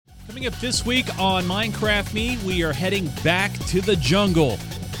Coming up this week on Minecraft Me, we are heading back to the jungle.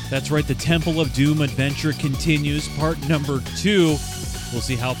 That's right, the Temple of Doom adventure continues, part number 2. We'll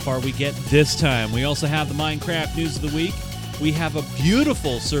see how far we get this time. We also have the Minecraft News of the Week. We have a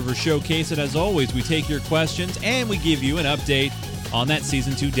beautiful server showcase, and as always, we take your questions and we give you an update on that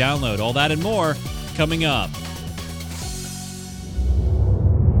Season 2 download. All that and more coming up.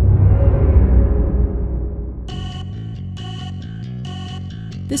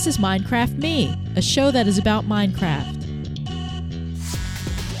 This is Minecraft Me, a show that is about Minecraft,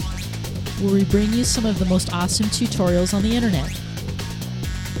 where we bring you some of the most awesome tutorials on the internet,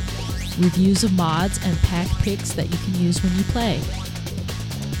 reviews of mods and pack picks that you can use when you play.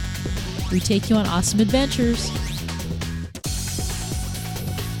 We take you on awesome adventures,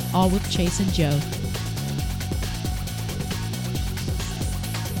 all with Chase and Joe.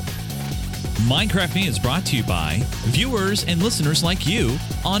 Minecraft Me is brought to you by viewers and listeners like you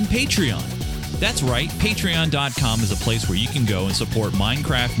on Patreon. That's right, patreon.com is a place where you can go and support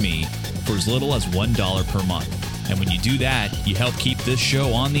Minecraft Me for as little as $1 per month. And when you do that, you help keep this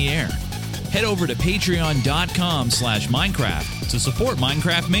show on the air. Head over to patreon.com/Minecraft to support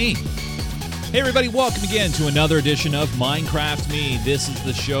Minecraft Me. Hey everybody, welcome again to another edition of Minecraft Me. This is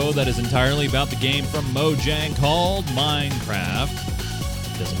the show that is entirely about the game from Mojang called Minecraft.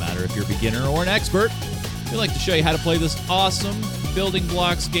 Doesn't matter if you're a beginner or an expert. We like to show you how to play this awesome building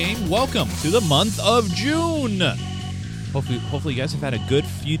blocks game. Welcome to the month of June. Hopefully you guys have had a good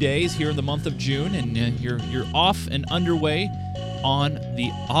few days here in the month of June, and you're off and underway on the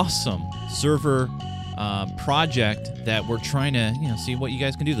awesome server project that we're trying to see what you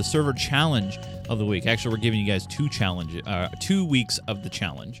guys can do. The server challenge of the week. Actually, we're giving you guys 2 weeks of the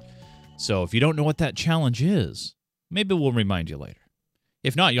challenge. So if you don't know what that challenge is, maybe we'll remind you later.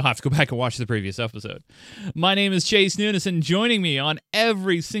 If not, you'll have to go back and watch the previous episode. My name is Chase Nunes, and joining me on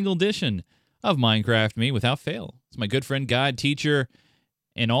every single edition of Minecraft Me without fail is my good friend, guide, teacher,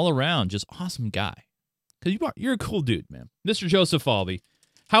 and all around just awesome guy. Because you're a cool dude, man. Mr. Joseph Falvey.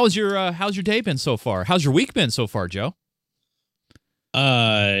 How's your day been so far? How's your week been so far, Joe?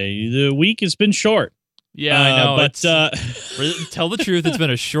 The week has been short. Yeah, I know. But tell the truth, it's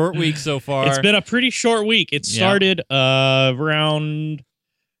been a short week so far. It's been a pretty short week. It started around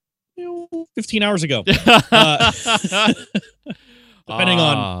 15 hours ago. Depending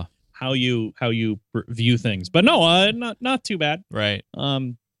on how you view things. But no, not too bad. Right.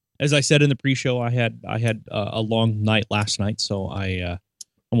 As I said in the pre-show, I had a long night last night, so I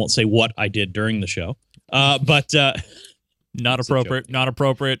won't say what I did during the show. But not appropriate.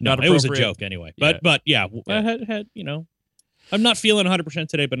 It was a joke anyway. But yeah. I had I'm not feeling 100%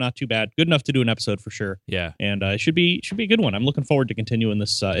 today, but not too bad. Good enough to do an episode for sure. Yeah. And it should be a good one. I'm looking forward to continuing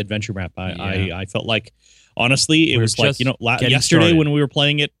this adventure map. I felt like, honestly, it was like, yesterday started. when we were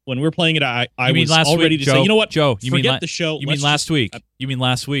playing it, I was all ready to say, you know what, Joe, forget the show. You mean last week? You mean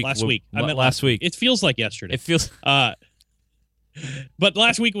last week? Last week. I meant last week. It feels like yesterday. It feels... But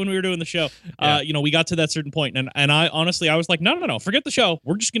last week when we were doing the show, we got to that certain point, and I honestly, I was like, no, forget the show.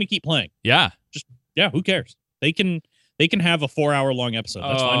 We're just going to keep playing. Yeah. Who cares? They can have a 4-hour-long episode.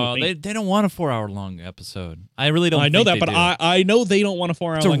 That's fine with me. They don't want a 4-hour-long episode. I really don't. I know think that, but I know they don't want a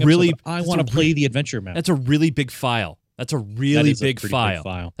 4-hour-long episode. I want to play the adventure map. That's a really big file. That's a really big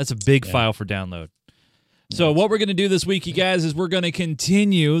file. That's a big file for download. So what we're going to do this week, you guys, is we're going to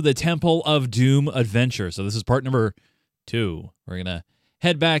continue the Temple of Doom adventure. So this is part number 2. We're going to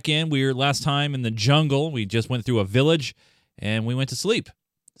head back in. We were last time in the jungle. We just went through a village, and we went to sleep.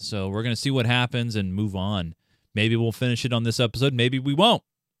 So we're going to see what happens and move on. Maybe we'll finish it on this episode. Maybe we won't.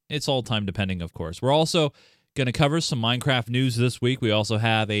 It's all time depending, of course. We're also going to cover some Minecraft news this week. We also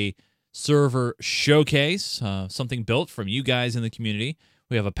have a server showcase, something built from you guys in the community.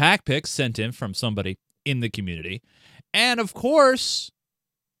 We have a pack pick sent in from somebody in the community. And, of course,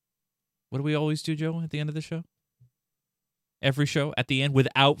 what do we always do, Joe, at the end of the show? Every show, at the end,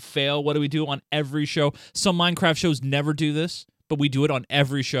 without fail, what do we do on every show? Some Minecraft shows never do this, but we do it on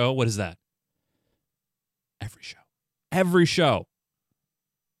every show. What is that? Every show.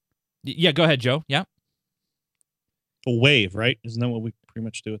 Yeah, go ahead, Joe. Yeah. A wave, right? Isn't that what we pretty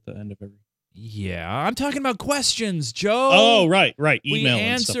much do at the end of every... Yeah, I'm talking about questions, Joe. Oh, right. Email we answer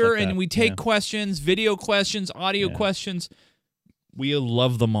and stuff like that. And we take questions, video questions, audio questions. We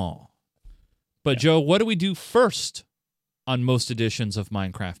love them all. But, Joe, what do we do first on most editions of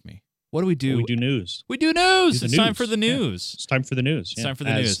Minecraft Me? What do we do? We do news. We do news. It's time for the news. It's time for the news. It's time for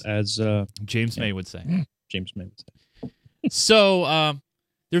the news. As James May would say. James May would say. So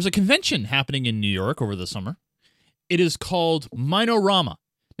there's a convention happening in New York over the summer. It is called Minorama.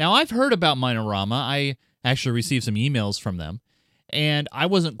 Now, I've heard about Minorama. I actually received some emails from them. And I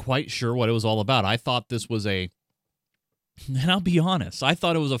wasn't quite sure what it was all about. I thought this was and I'll be honest, I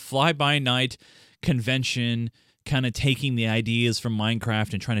thought it was a fly-by-night convention kind of taking the ideas from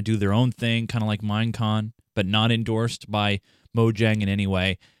Minecraft and trying to do their own thing, kind of like Minecon, but not endorsed by Mojang in any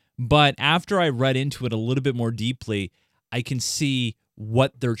way. But after I read into it a little bit more deeply, I can see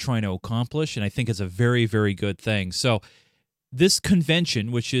what they're trying to accomplish, and I think it's a very, very good thing. So this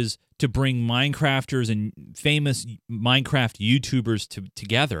convention, which is to bring Minecrafters and famous Minecraft YouTubers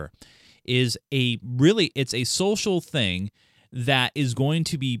together, is it's a social thing that is going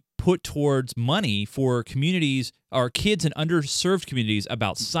to be put towards money for communities, or kids in underserved communities,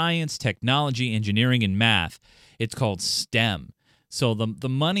 about science, technology, engineering, and math. It's called STEM. So the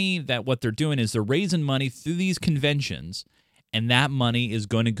money that what they're doing is they're raising money through these conventions, and that money is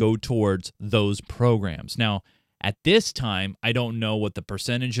going to go towards those programs. Now, at this time, I don't know what the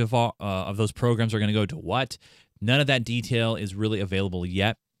percentage of those programs are going to go to what. None of that detail is really available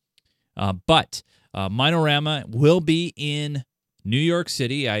yet. But Minorama will be in New York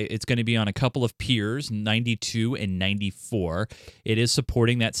City. It's going to be on a couple of piers, 92 and 94. It is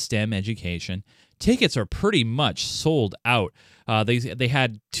supporting that STEM education. Tickets are pretty much sold out. They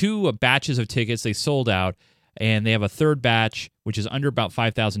had 2 batches of tickets. They sold out, and they have a third batch, which is under about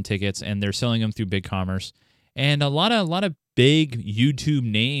 5,000 tickets, and they're selling them through BigCommerce. And a lot of big YouTube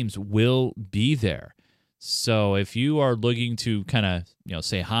names will be there. So if you are looking to kind of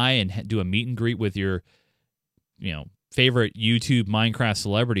say hi and do a meet and greet with your favorite YouTube Minecraft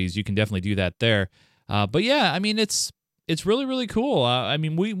celebrities, you can definitely do that there. But yeah, I mean it's really, really cool. I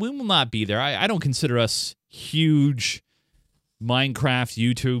mean we will not be there. I don't consider us huge Minecraft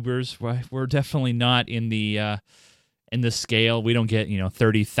YouTubers. We're definitely not in the scale. We don't get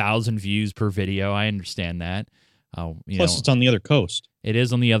 30,000 views per video. I understand that. Plus, it's on the other coast. It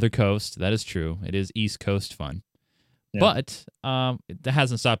is on the other coast. That is true. It is East Coast fun. Yeah. But that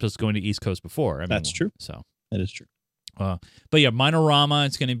hasn't stopped us going to East Coast before. That's true. So that is true. But yeah, Minorama,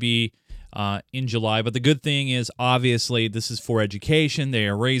 it's going to be in July. But the good thing is, obviously, this is for education. They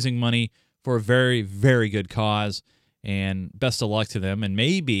are raising money for a very, very good cause. And best of luck to them. And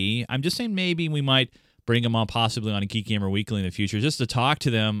maybe, I'm just saying maybe, we might bring them on possibly on a Geek Gamer Weekly in the future, just to talk to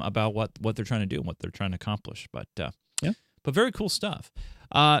them about what they're trying to do and what they're trying to accomplish. But but very cool stuff.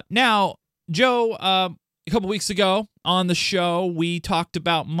 Now, Joe, a couple weeks ago on the show, we talked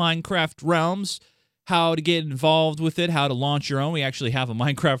about Minecraft Realms, how to get involved with it, how to launch your own. We actually have a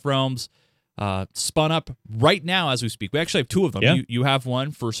Minecraft Realms spun up right now as we speak. We actually have 2 of them. Yeah. You have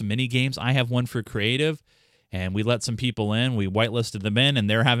one for some mini games. I have one for creative, and we let some people in. We whitelisted them in, and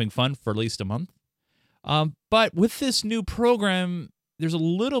they're having fun for at least a month. But with this new program, there's a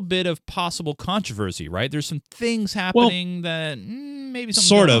little bit of possible controversy, right? There's some things happening that maybe something's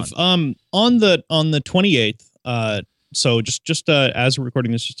sort going of on the 28th. So just as we're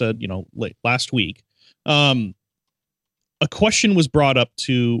recording this, just late last week, a question was brought up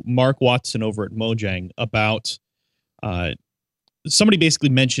to Mark Watson over at Mojang about somebody basically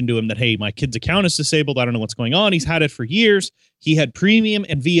mentioned to him that, hey, my kid's account is disabled. I don't know what's going on. He's had it for years. He had premium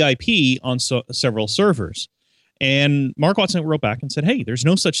and VIP on several servers. And Mark Watson wrote back and said, hey, there's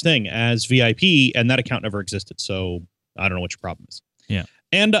no such thing as VIP, and that account never existed. So I don't know what your problem is. Yeah.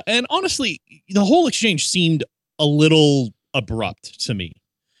 And honestly, the whole exchange seemed a little abrupt to me.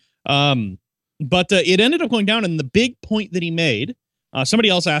 But it ended up going down, and the big point that he made, somebody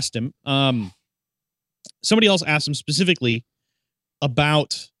else asked him specifically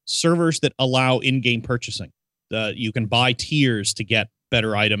about servers that allow in-game purchasing. You can buy tiers to get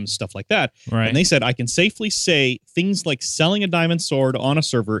better items, stuff like that. Right. And they said, I can safely say things like selling a diamond sword on a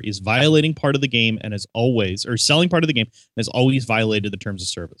server is violating part of the game and is always, or selling part of the game has always violated the terms of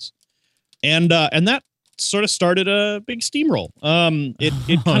service. And that sort of started a big steamroll.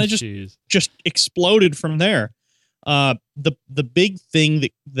 It kind of just exploded from there. The big thing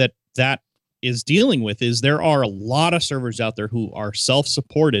that is dealing with is there are a lot of servers out there who are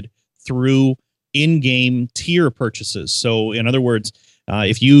self-supported through in-game tier purchases. So in other words,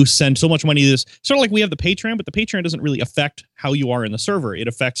 if you send so much money to this, sort of like we have the Patreon, but the Patreon doesn't really affect how you are in the server. It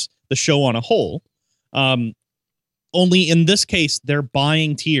affects the show on a whole. Only in this case, they're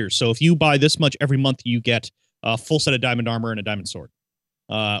buying tiers. So if you buy this much every month, you get a full set of diamond armor and a diamond sword.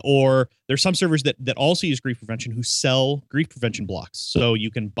 Or there's some servers that also use grief prevention who sell grief prevention blocks. So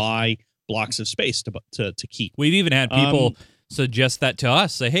you can buy blocks of space to keep. We've even had people suggest that to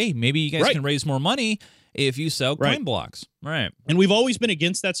us. Say, hey, maybe you guys can raise more money if you sell coin blocks. Right. And we've always been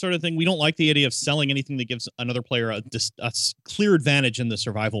against that sort of thing. We don't like the idea of selling anything that gives another player a clear advantage in the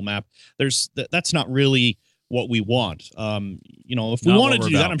survival map. That's not really what we want. If we wanted to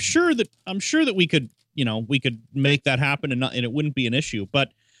do that, I'm sure that we could we could make that happen and it wouldn't be an issue. But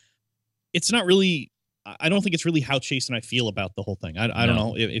it's not really. I don't think it's really how Chase and I feel about the whole thing. I don't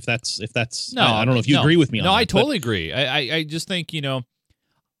know if that's no. I don't know if you agree with me on that. No, I totally agree. I just think,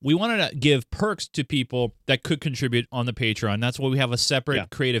 we wanted to give perks to people that could contribute on the Patreon. That's why we have a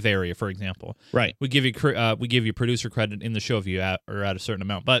separate creative area, for example. Right. We give you producer credit in the show if you are at a certain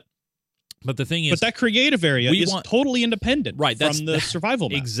amount. But the thing is, but that creative area is totally independent from the survival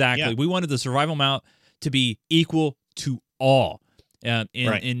map. Exactly. Yeah. We wanted the survival map to be equal to all.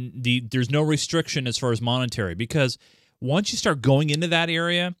 There's no restriction as far as monetary, because once you start going into that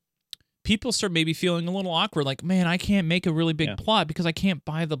area, people start maybe feeling a little awkward, like, man, I can't make a really big plot because I can't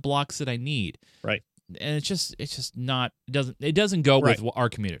buy the blocks that I need. Right. And it's just not, it doesn't go with our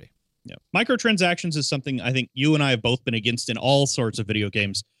community. Yeah. Microtransactions is something I think you and I have both been against in all sorts of video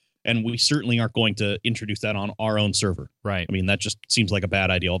games, and we certainly aren't going to introduce that on our own server. Right. I mean, that just seems like a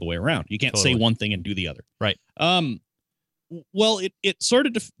bad idea all the way around. You can't say one thing and do the other. Right. Well, it sort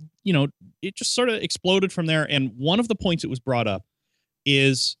of, it just sort of exploded from there. And one of the points that was brought up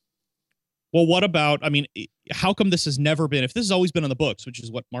is, well, what about, I mean, how come this has never been, if this has always been on the books, which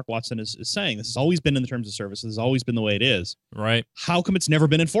is what Mark Watson is saying, this has always been in the terms of service, this has always been the way it is. Right. How come it's never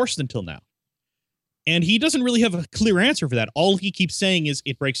been enforced until now? And he doesn't really have a clear answer for that. All he keeps saying is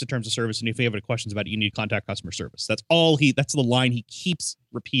it breaks the terms of service, and if you have any questions about it, you need to contact customer service. That's the line he keeps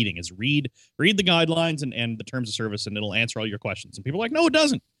repeating is read the guidelines and the terms of service, and it'll answer all your questions. And people are like, no, it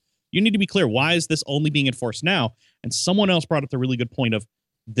doesn't. You need to be clear. Why is this only being enforced now? And someone else brought up the really good point of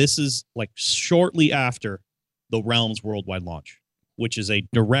this is like shortly after the Realms worldwide launch, which is a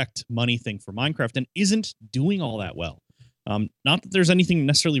direct money thing for Minecraft and isn't doing all that well. Not that there's anything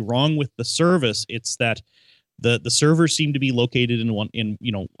necessarily wrong with the service. It's that the servers seem to be located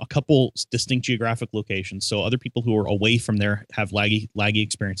in a couple distinct geographic locations. So other people who are away from there have laggy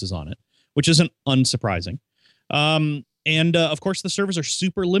experiences on it, which isn't unsurprising. And of course the servers are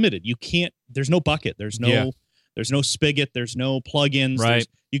super limited. You can't. There's no bucket. There's no spigot. There's no plugins. Right.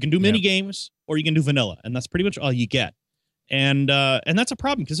 You can do mini games or you can do vanilla, and that's pretty much all you get. And that's a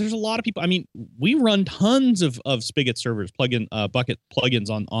problem because there's a lot of people. I mean, we run tons of Spigot servers, bucket plugins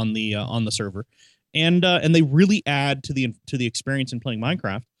on the server, and they really add to the experience in playing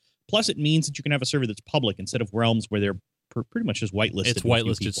Minecraft. Plus, it means that you can have a server that's public instead of Realms where they're pretty much just whitelisted. It's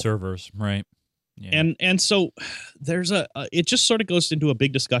whitelisted servers, right? Yeah. And so there's it just sort of goes into a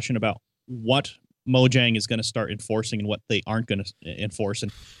big discussion about what Mojang is going to start enforcing and what they aren't going to enforce,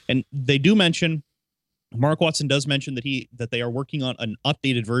 and they do mention. Mark Watson does mention that they are working on an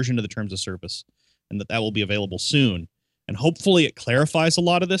updated version of the terms of service, and that will be available soon. And hopefully, it clarifies a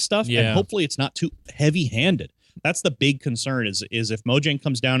lot of this stuff. Yeah. And hopefully, it's not too heavy-handed. That's the big concern. Is if Mojang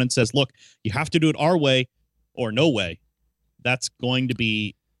comes down and says, "Look, you have to do it our way or no way," that's going to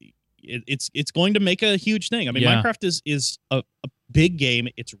be it's going to make a huge thing. I mean, Minecraft is a big game.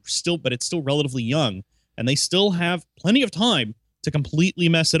 It's still relatively young, and they still have plenty of time to completely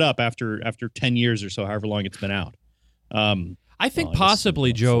mess it up after 10 years or so, however long it's been out. I think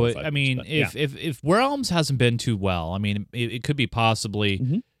possibly, Joe. I mean, if Realms hasn't been too well, I mean, it could be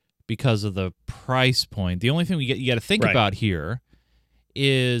possibly because of the price point. The only thing you got to think about here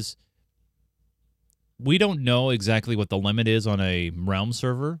is we don't know exactly what the limit is on a Realm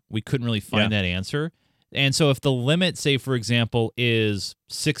server. We couldn't really find that answer. And so if the limit, say, for example, is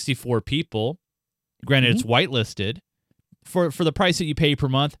 64 people, granted it's whitelisted, for the price that you pay per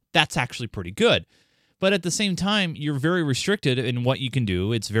month, that's actually pretty good. But at the same time, you're very restricted in what you can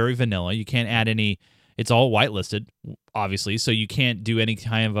do. It's very vanilla. You can't add any. It's all whitelisted, obviously, so you can't do any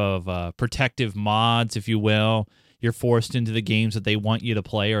kind of protective mods, if you will. You're forced into the games that they want you to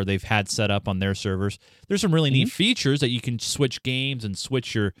play or they've had set up on their servers. There's some really neat features that you can switch games and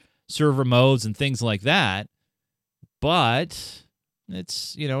switch your server modes and things like that. But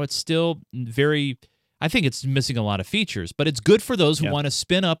it's still very. I think it's missing a lot of features, but it's good for those who want to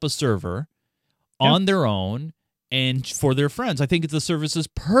spin up a server on their own and for their friends. I think the service is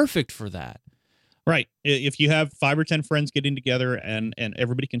perfect for that. Right. If you have 5 or 10 friends getting together and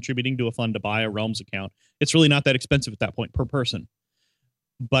everybody contributing to a fund to buy a Realms account, it's really not that expensive at that point per person.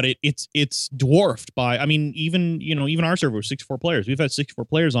 But it's dwarfed by, I mean, even our server was 64 players. We've had 64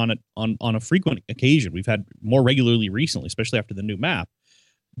 players on it on a frequent occasion. We've had more regularly recently, especially after the new map.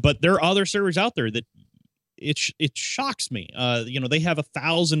 But there are other servers out there that it shocks me. They have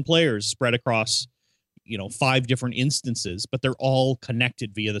 1,000 players spread across 5 different instances, but they're all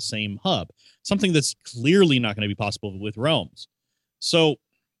connected via the same hub. Something that's clearly not going to be possible with Realms. So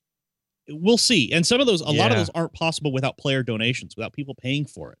we'll see. And some of those, a lot of those aren't possible without player donations, without people paying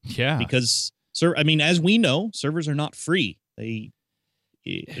for it. Yeah. Because as we know, servers are not free.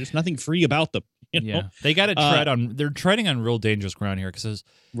 There's nothing free about them. Yeah, they got to tread on. They're treading on real dangerous ground here because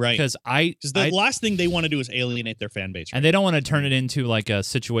right. Because the last thing they want to do is alienate their fan base, right? And they don't want to turn it into like a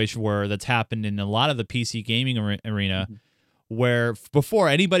situation where that's happened in a lot of the PC gaming arena, where before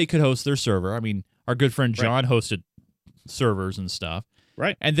anybody could host their server. I mean, our good friend John hosted servers and stuff.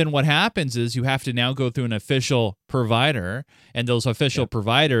 Right. And then what happens is you have to now go through an official provider, and those official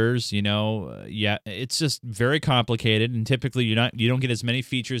providers, it's just very complicated, and typically you don't get as many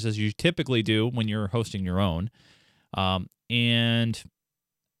features as you typically do when you're hosting your own. And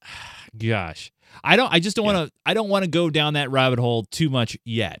gosh, I don't want to go down that rabbit hole too much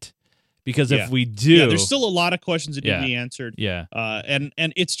yet, because if we do, there's still a lot of questions that need to be answered. Yeah. And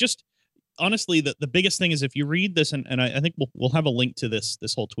it's just, honestly, the biggest thing is if you read this, and I think we'll have a link to this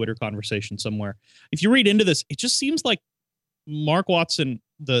whole Twitter conversation somewhere. If you read into this, it just seems like Mark Watson,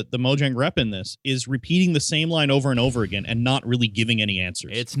 the Mojang rep in this, is repeating the same line over and over again and not really giving any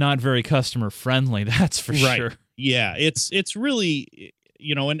answers. It's not very customer friendly, that's for sure. Yeah, it's really,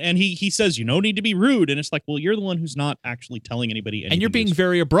 and he says, you don't need to be rude, and it's like, well, you're the one who's not actually telling anybody anything. And you're being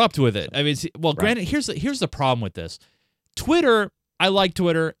very abrupt with it. I mean, granted, here's the problem with this. Twitter, I like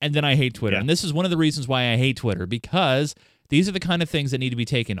Twitter, and then I hate Twitter. And this is one of the reasons why I hate Twitter, because these are the kind of things that need to be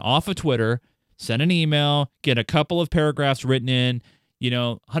taken off of Twitter. Send an email, get a couple of paragraphs written in,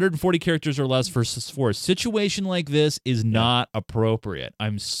 140 characters or less for a situation like this is not appropriate.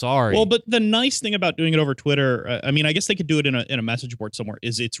 I'm sorry. Well, but the nice thing about doing it over Twitter, I mean, I guess they could do it in a message board somewhere,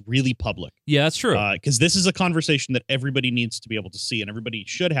 is it's really public. Yeah, that's true. Because this is a conversation that everybody needs to be able to see, and everybody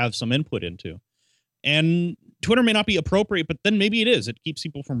should have some input into. And Twitter may not be appropriate, but then maybe it is. It keeps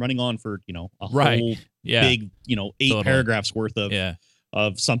people from running on for, a whole big, 8 paragraphs worth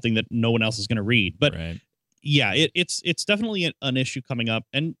of something that no one else is going to read. But it's definitely an issue coming up.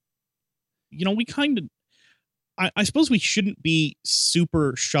 And, we kind of, I suppose we shouldn't be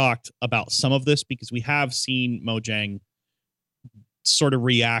super shocked about some of this, because we have seen Mojang sort of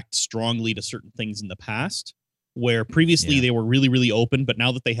react strongly to certain things in the past, where previously they were really, really open, but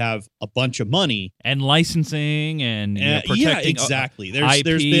now that they have a bunch of money and licensing and protecting exactly.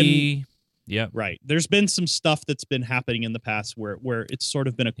 There's been there's been some stuff that's been happening in the past where it's sort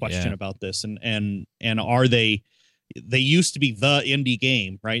of been a question about this, and are they used to be the indie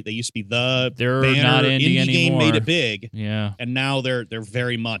game, right? They used to be the they're not indie anymore. Game made it big, and now they're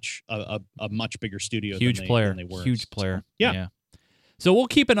very much a much bigger studio, huge player, than they were. Huge player, yeah. So we'll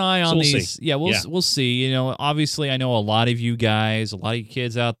keep an eye on these. See. Yeah, we'll see. Obviously, I know a lot of you guys, a lot of you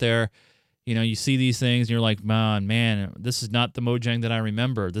kids out there, you see these things and you're like, man, this is not the Mojang that I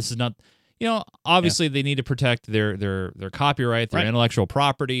remember. This is not, obviously they need to protect their copyright, their intellectual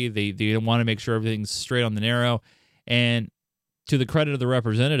property. They want to make sure everything's straight on the narrow. And to the credit of the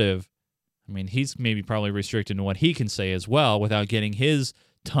representative, I mean, he's maybe probably restricted in what he can say as well without getting his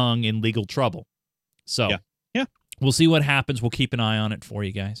tongue in legal trouble. So, we'll see what happens. We'll keep an eye on it for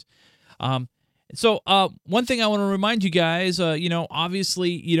you guys. So one thing I want to remind you guys,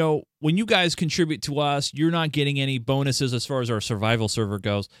 obviously, when you guys contribute to us, you're not getting any bonuses as far as our survival server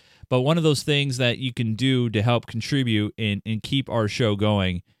goes. But one of those things that you can do to help contribute and keep our show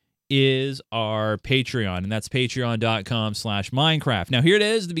going is our Patreon, and that's patreon.com/Minecraft. Now, here it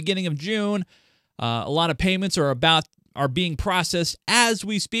is, the beginning of June. A lot of payments are being processed as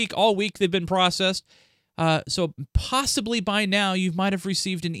we speak. All week they've been processed. So possibly by now you might have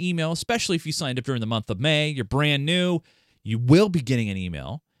received an email, especially if you signed up during the month of May. You're brand new. You will be getting an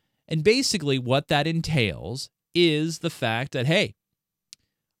email. And basically what that entails is the fact that, hey,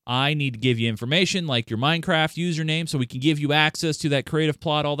 I need to give you information like your Minecraft username so we can give you access to that creative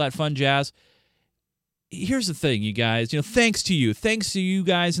plot, all that fun jazz. Here's the thing, you guys. Thanks to you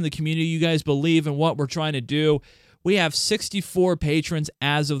guys in the community. You guys believe in what we're trying to do. We have 64 patrons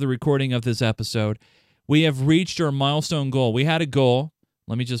as of the recording of this episode. We have reached our milestone goal. We had a goal.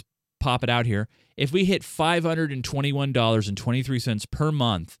 Let me just pop it out here. If we hit $521.23 per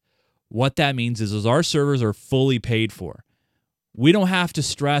month, what that means is our servers are fully paid for. We don't have to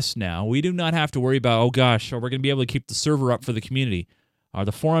stress now. We do not have to worry about, oh gosh, are we going to be able to keep the server up for the community? Are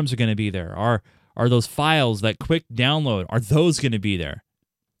the forums going to be there? Are those files, that quick download, are those going to be there?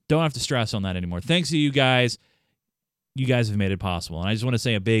 Don't have to stress on that anymore. Thanks to you guys. You guys have made it possible. And I just want to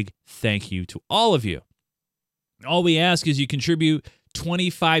say a big thank you to all of you. All we ask is you contribute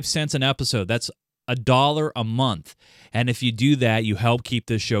 25 cents an episode. That's $1 a month. And if you do that, you help keep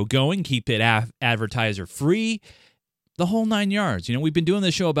this show going, keep it advertiser free, the whole 9 yards. We've been doing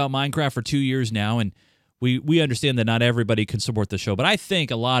this show about Minecraft for 2 years now, and we understand that not everybody can support the show, but I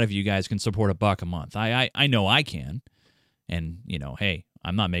think a lot of you guys can support $1 a month. I know I can. And, hey,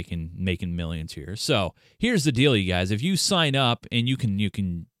 I'm not making millions here. So here's the deal, you guys. If you sign up and you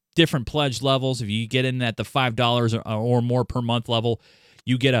can different pledge levels. If you get in at the $5 or more per month level,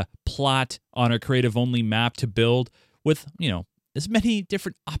 you get a plot on a creative-only map to build with, as many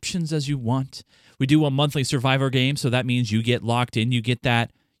different options as you want. We do a monthly Survivor game, so that means you get locked in. You get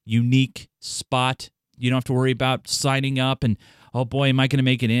that unique spot. You don't have to worry about signing up and, oh boy, am I going to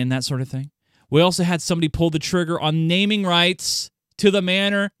make it in, that sort of thing. We also had somebody pull the trigger on naming rights to the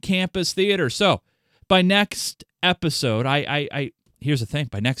Manor Campus Theater. So by next episode, here's the thing.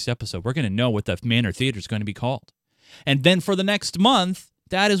 By next episode, we're going to know what the Manor Theater is going to be called. And then for the next month,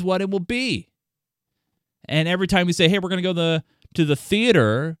 that is what it will be. And every time we say, hey, we're going to go to the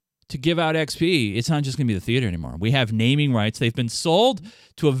theater to give out XP, it's not just going to be the theater anymore. We have naming rights. They've been sold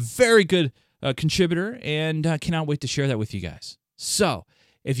to a very good contributor, and cannot wait to share that with you guys. So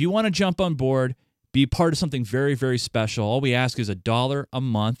if you want to jump on board, be part of something very, very special, all we ask is $1 a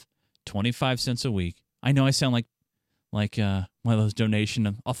month, 25 cents a week. I know I sound like one of those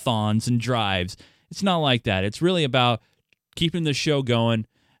donation-a-thons and drives. It's not like that. It's really about keeping the show going.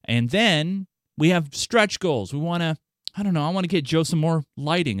 And then we have stretch goals. We want to, I want to get Joe some more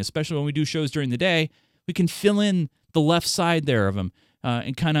lighting, especially when we do shows during the day. We can fill in the left side there of him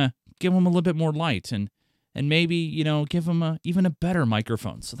and kind of give him a little bit more light and maybe, give him even a better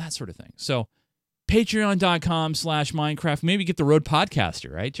microphone. So that sort of thing. So patreon.com/Minecraft. Maybe get the Rode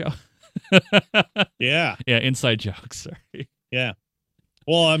Podcaster, right, Joe? Yeah. Yeah, inside jokes. Sorry. Yeah.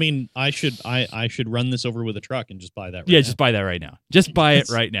 Well, I mean, I should run this over with a truck and just buy that right Yeah, now. just buy that right now. Just buy it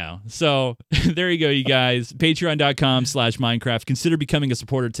right now. So there you go, you guys. Patreon.com/Minecraft. Consider becoming a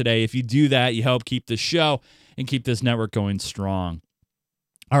supporter today. If you do that, you help keep the show and keep this network going strong.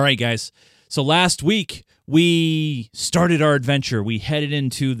 All right, guys. So last week, we started our adventure. We headed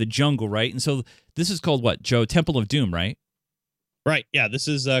into the jungle, right? And so this is called what, Joe? Temple of Doom, right? Right. Yeah, this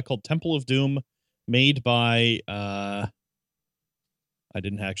is called Temple of Doom, made by... I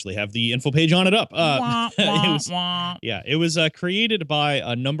didn't actually have the info page on it up. It was created by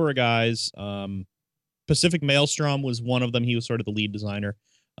a number of guys. Pacific Maelstrom was one of them. He was sort of the lead designer.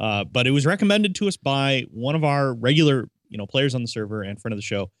 But it was recommended to us by one of our regular, players on the server and friend of the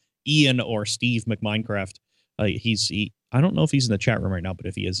show, Ian or Steve McMinecraft. I don't know if he's in the chat room right now, but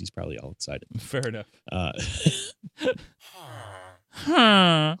if he is, he's probably all excited. Fair enough.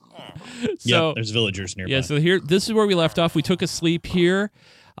 So there's villagers nearby. Yeah, so this is where we left off. We took a sleep here,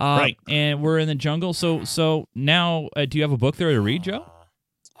 right, and we're in the jungle. So now, do you have a book there to read, Joe?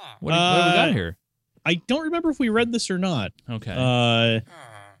 What do we got here? I don't remember if we read this or not. Okay.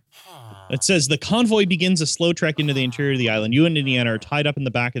 It says the convoy begins a slow trek into the interior of the island. You and Indiana are tied up in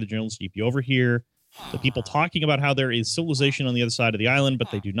the back of the jungle jeep. You overhear the people talking about how there is civilization on the other side of the island, but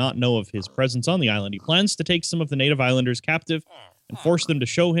they do not know of his presence on the island. He plans to take some of the native islanders captive and force them to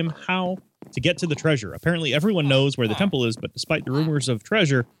show him how to get to the treasure. Apparently, everyone knows where the temple is, but despite the rumors of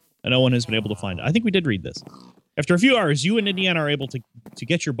treasure, no one has been able to find it. I think we did read this. After a few hours, you and Indiana are able to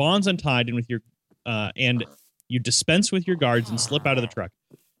get your bonds untied and and you dispense with your guards and slip out of the truck.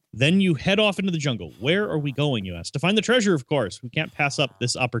 Then you head off into the jungle. Where are we going, you ask? To find the treasure, of course. We can't pass up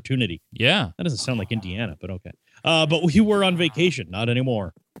this opportunity. Yeah. That doesn't sound like Indiana, but okay. But we were on vacation. Not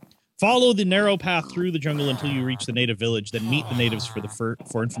anymore. Follow the narrow path through the jungle until you reach the native village, then meet the natives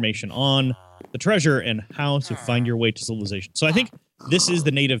for information on the treasure and how to find your way to civilization. So I think this is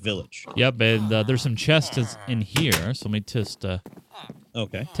the native village. Yep, and there's some chests in here, so let me just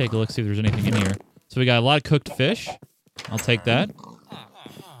okay, take a look, see if there's anything in here. So we got a lot of cooked fish. I'll take that,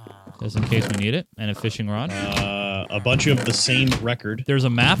 just in case we need it, and a fishing rod. A bunch of the same record. There's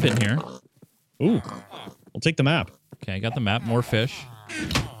a map in here. Ooh, we'll take the map. Okay, I got the map. More fish.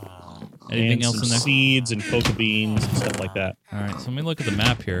 Anything and else in there? Seeds and cocoa beans and stuff like that. All right, so let me look at the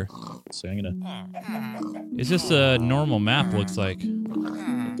map here. So I'm gonna. It's just a normal map, looks like.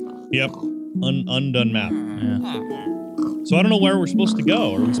 Yep, undone map. Yeah. So I don't know where we're supposed to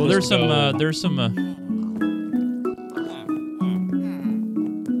go. Well, there's some.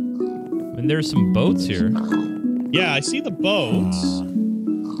 And there's some boats here. Yeah, I see the boats.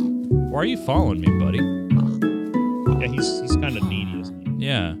 Why are you following me, buddy? Yeah, he's kind of needy, isn't he?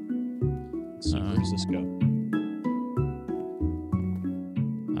 Yeah. Let's see, where does this go?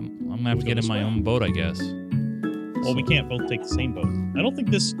 I'm gonna have to get in my own boat, I guess. Well, we can't both take the same boat. I don't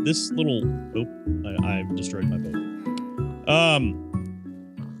think this little. Oh, I've destroyed my boat.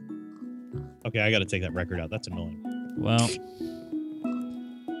 Okay, I got to take that record out. That's annoying. Well,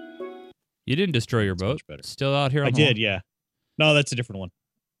 you didn't destroy your boat. Much better. Still out here. I did, yeah. No, that's a different one.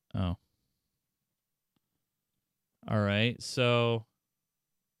 Oh. All right. So.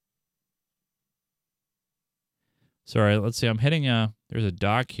 Sorry. Let's see. I'm heading. There's a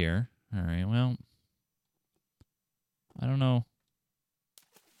dock here. All right. Well. I don't know.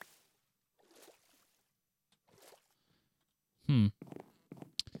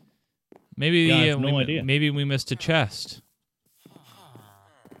 Maybe Yeah, I have no idea. Maybe we missed a chest.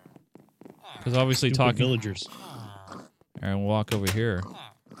 Because obviously Stupid talking. villagers. All right, we'll walk over here.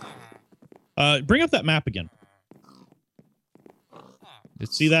 Bring up that map again.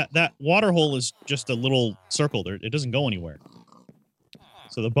 See that water hole is just a little circle. There, it doesn't go anywhere.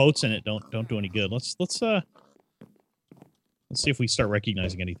 So the boats in it don't do any good. Let's see if we start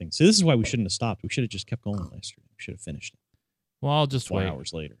recognizing anything. See, this is why we shouldn't have stopped. We should have just kept going yesterday. We should have finished it. Well, I'll just 4 wait.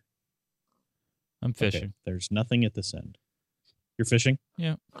 hours later. I'm fishing. Okay, there's nothing at this end. You're fishing?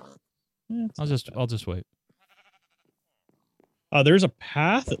 Yeah. It's I'll just wait. There's a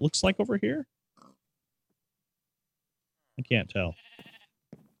path, it looks like, over here. I can't tell.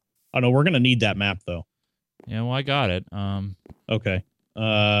 Oh, no, we're going to need that map, though. Yeah, well, I got it. Okay.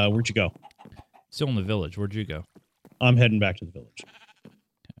 Where'd you go? Still in the village. Where'd you go? I'm heading back to the village.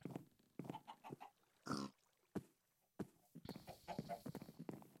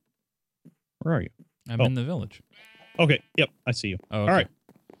 Where are you? I'm in the village. Okay, yep, I see you. Oh, okay. All right.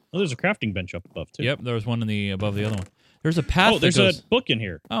 Well, there's a crafting bench up above, too. Yep, there was one above the other one. There's a path. Oh, there's that goes... a book in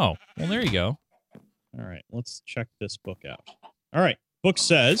here. Oh, well, there you go. All right, let's check this book out. All right, book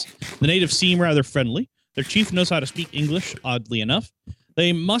says, the natives seem rather friendly. Their chief knows how to speak English, oddly enough.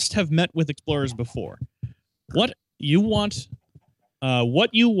 They must have met with explorers before. What you want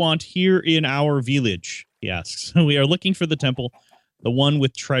here in our village, he asks. We are looking for the temple, the one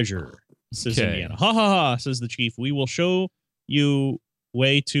with treasure, says Indiana. Ha ha ha, says the chief. We will show you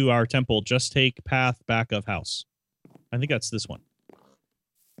way to our temple. Just take path back of house. I think that's this one.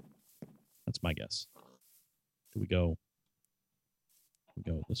 That's my guess. Do we go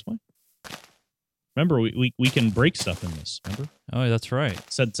this way? Remember, we can break stuff in this, remember? Oh, that's right.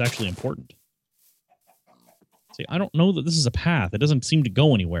 It said it's actually important. See, I don't know that this is a path. It doesn't seem to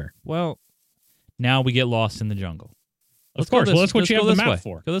go anywhere. Well, now we get lost in the jungle. Of course. Well, that's what you have the map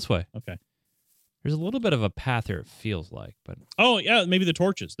for. Go this way. Okay. There's a little bit of a path here, it feels like, but... Oh, yeah, maybe the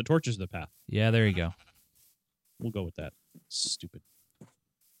torches. The torches are the path. Yeah, there you go. We'll go with that. Stupid. I'm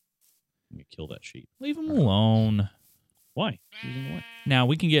going to kill that sheep. Leave him alone. Why? Leave him away. Now,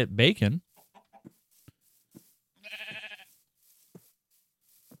 we can get bacon.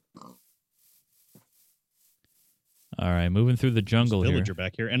 All right, moving through the jungle There's a here. villager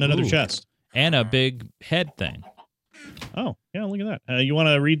back here and another chest. And a big head thing. Oh, yeah, look at that. You want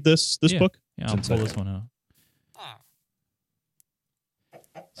to read this book? Yeah, I'll pull this one out.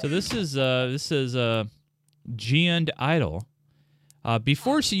 So this is Giant Idol.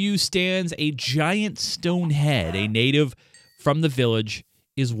 Before you stands a giant stone head. A native from the village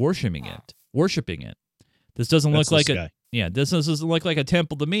is worshiping it. This doesn't look like a this doesn't look like a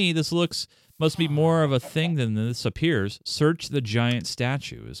temple to me. This must be more of a thing than this appears. Search the giant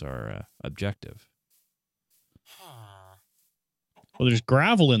statue is our objective. Well, there's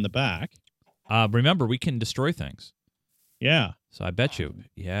gravel in the back. Remember, we can destroy things. Yeah. So I bet you,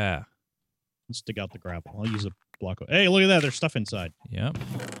 yeah. Let's dig out the gravel. I'll use a block. Hey, look at that. There's stuff inside. Yep.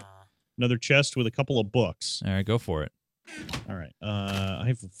 Another chest with a couple of books. All right, go for it. All right. I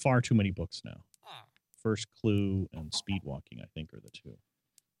have far too many books now. First Clue and Speed Walking, I think, are the two.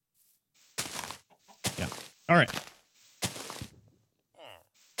 Yeah. All right.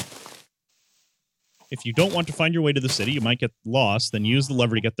 If you don't want to find your way to the city, you might get lost, then use the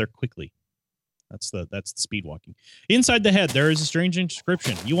lever to get there quickly. That's the speed walking. Inside the head, there is a strange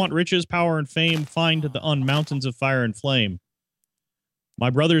inscription. You want riches, power, and fame, find on mountains of fire and flame. My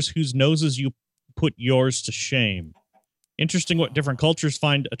brothers, whose noses you put yours to shame. Interesting what different cultures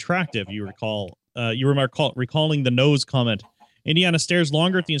find attractive, you recall. Recalling the nose comment. Indiana stares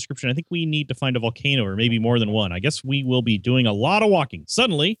longer at the inscription. I think we need to find a volcano, or maybe more than one. I guess we will be doing a lot of walking.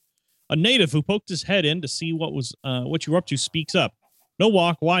 Suddenly, a native who poked his head in to see what you were up to speaks up. No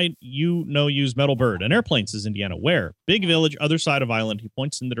walk. Why use metal bird? An airplane, says Indiana. Where? Big village, other side of island. He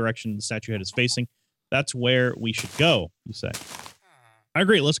points in the direction the statue head is facing. That's where we should go, you say. I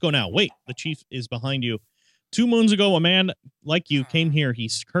agree. Let's go now. Wait, the chief is behind you. 2 moons ago, a man like you came here.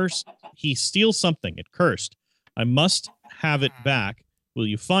 He's cursed. He steals something. It cursed. I must have it back. Will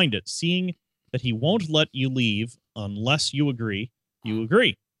you find it? Seeing that he won't let you leave unless you agree, you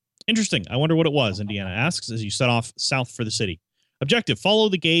agree. Interesting. I wonder what it was, Indiana asks as you set off south for the city. Objective, follow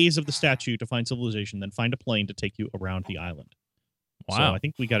the gaze of the statue to find civilization, then find a plane to take you around the island. Wow. So I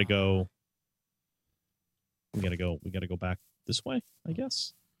think we got to go. We got to go back this way, I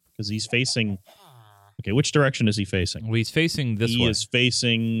guess, because he's facing. Okay, which direction is he facing? Well, he's facing this way. He is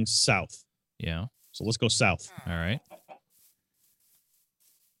facing south. Yeah. So let's go south. All right.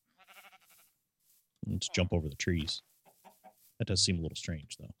 Let's jump over the trees. That does seem a little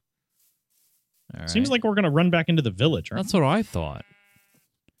strange, though. All Seems right. like we're gonna run back into the village, right? That's what I thought.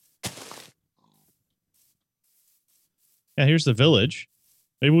 Yeah, here's the village.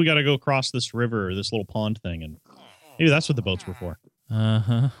 Maybe we got to go across this river or this little pond thing, and maybe that's what the boats were for.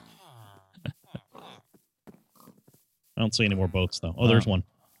 Uh-huh. I don't see any more boats though. Oh, there's one.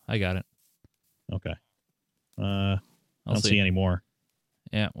 I got it. Okay. I I'll don't see any more.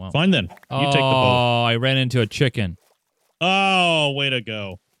 Yeah, well. Fine then. You take the boat. Oh, I ran into a chicken. Oh, way to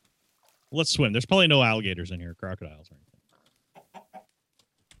go. Let's swim. There's probably no alligators in here, crocodiles or anything.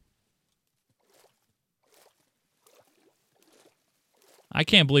 I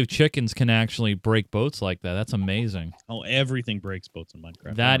can't believe chickens can actually break boats like that. That's amazing. Oh, everything breaks boats in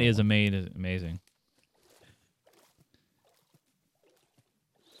Minecraft. That is amazing.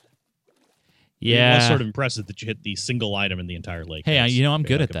 It Yeah. was sort of impressive that you hit the single item in the entire lake. Hey, as I'm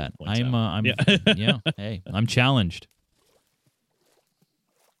good at Jacob that. points I'm out. yeah. Hey, I'm challenged.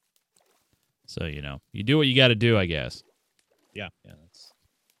 So, you do what you got to do, I guess. Yeah, that's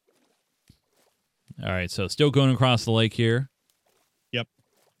All right, so still going across the lake here. Yep.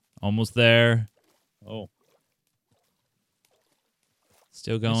 Almost there. Oh.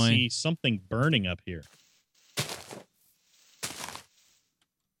 Still I going. see something burning up here.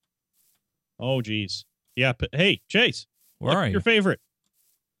 Oh, geez. Yeah, but hey, Chase. Where are you? Your favorite.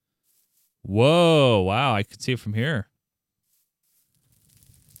 Whoa, wow, I could see it from here.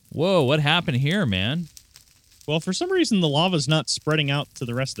 Whoa, what happened here, man? Well, for some reason, the lava's not spreading out to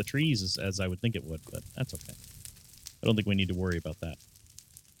the rest of the trees as I would think it would, but that's okay. I don't think we need to worry about that.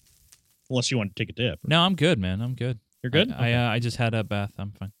 Unless you want to take a dip. No, I'm good, man. I'm good. You're good? Okay. I just had a bath.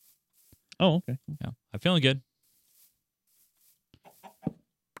 I'm fine. Oh, okay. Yeah, I'm feeling good.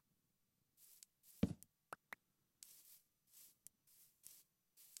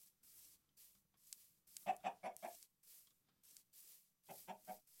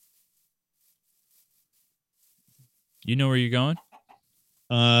 You know where you're going?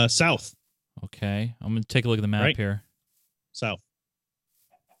 South. Okay. I'm going to take a look at the map Right. here. South.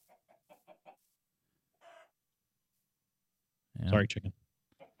 Yeah. Sorry, chicken.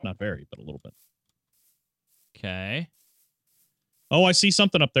 Not very, but a little bit. Okay. Oh, I see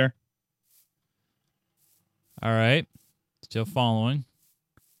something up there. All right. Still following.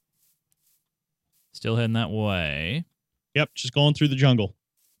 Still heading that way. Yep, just going through the jungle.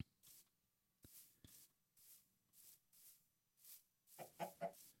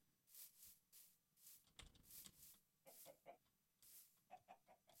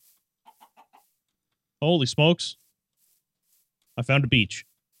 Holy smokes. I found a beach.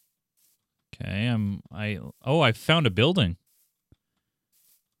 Okay. I found a building.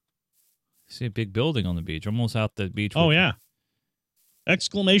 I see a big building on the beach. Almost out the beach. Oh, with- yeah.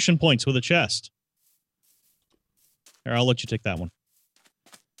 Exclamation points with a chest. Here, I'll let you take that one.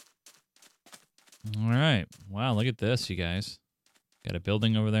 All right. Wow, look at this, you guys. Got a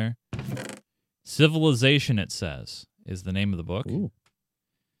building over there. Civilization, it says, is the name of the book. Ooh.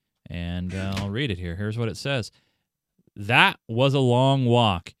 And I'll read it here. Here's what it says. That was a long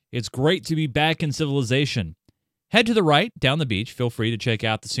walk. It's great to be back in civilization. Head to the right, down the beach. Feel free to check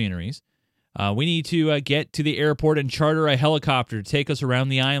out the sceneries. We need to get to the airport and charter a helicopter to take us around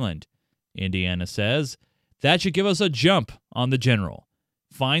the island. Indiana says, that should give us a jump on the general.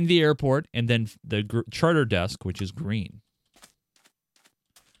 Find the airport and then the charter desk, which is green.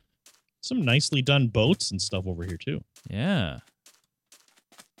 Some nicely done boats and stuff over here, too. Yeah.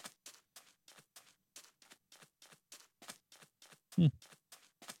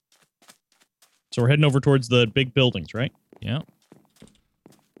 So we're heading over towards the big buildings, right? Yeah.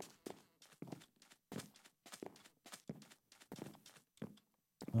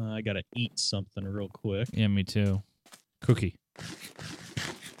 I gotta eat something real quick. Yeah, me too. Cookie.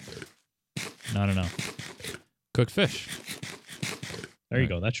 Not enough. Cooked fish. There you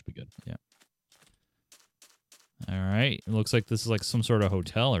go. That should be good. All right. It looks like this is like some sort of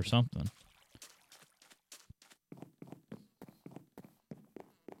hotel or something.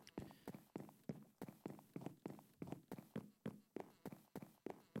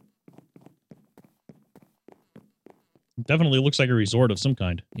 Definitely looks like a resort of some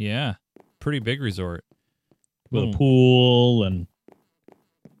kind. Yeah. Pretty big resort. With Ooh. a pool and...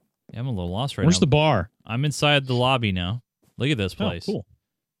 Yeah, I'm a little lost right Where's now. the bar? I'm inside the lobby now. Look at this place. Oh, cool.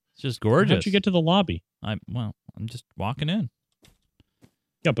 It's just gorgeous. How'd you get to the lobby? I'm just walking in.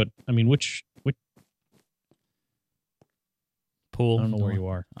 Yeah, but, I mean, which Pool. I don't know where you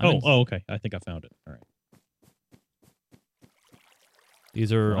are. I'm in- Okay. I think I found it. All right.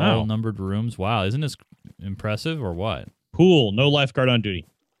 These are Wow. all numbered rooms. Wow, isn't this impressive or what? Pool. No lifeguard on duty.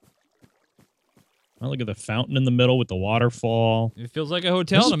 Oh, look at the fountain in the middle with the waterfall. It feels like a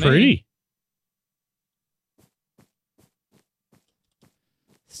hotel This to is me. pretty.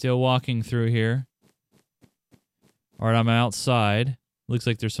 Still walking through here. All right, I'm outside. Looks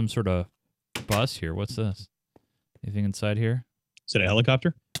like there's some sort of bus here. What's this? Anything inside here? Is it a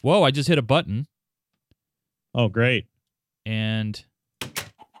helicopter? Whoa, I just hit a button. Oh, great. And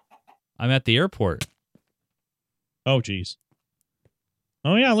I'm at the airport. Oh, geez.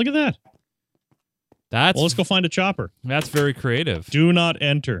 Oh, yeah, look at that. Well, let's go find a chopper. That's very creative. Do not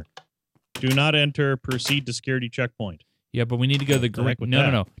enter. Do not enter. Proceed to security checkpoint. Yeah, but we need to go to the green. heck with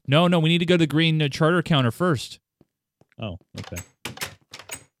No. We need to go to the green charter counter first. Oh, okay.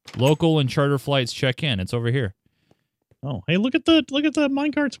 Local and charter flights check in. It's over here. Oh, hey, look at the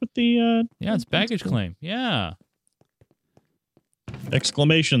minecarts with the Yeah, it's baggage claim. Yeah.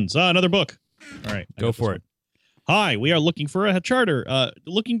 exclamations. Another book. All right, Go for it. Hi, we are looking for a charter.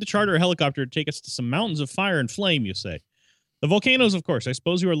 Looking to charter a helicopter to take us to some mountains of fire and flame, you say. The volcanoes, of course. I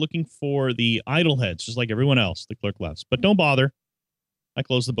suppose you are looking for the idol heads, just like everyone else, the clerk laughs. But don't bother. I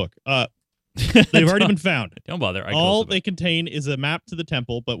closed the book. They've already been found. Don't bother. All they contain is a map to the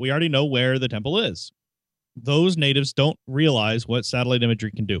temple, but we already know where the temple is. Those natives don't realize what satellite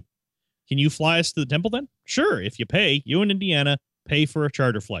imagery can do. Can you fly us to the temple then? Sure, if you pay. You and Indiana pay for a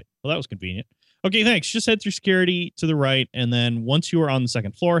charter flight. Well, that was convenient. Okay, thanks. Just head through security to the right, and then once you are on the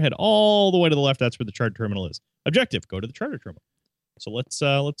second floor, head all the way to the left. That's where the charter terminal is. Objective: go to the charter terminal. So let's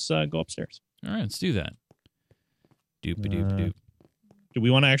go upstairs. All right, let's do that. Doop-a-doop-a-doop. Do we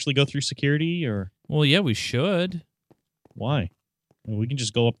want to actually go through security, or Well, yeah, we should. why? Well, we can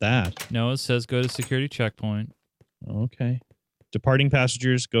just go up that. No, it says go to security checkpoint. Okay. Departing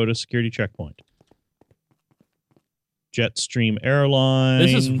passengers, go to security checkpoint. Jetstream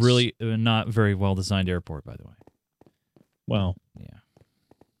Airlines. This is really not very well designed airport, by the way. Well. Yeah.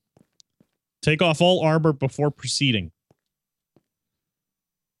 Take off all armor before proceeding.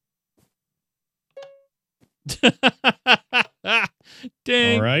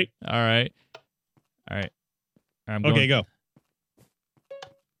 Dang. All right. All right. I'm Okay, going. go.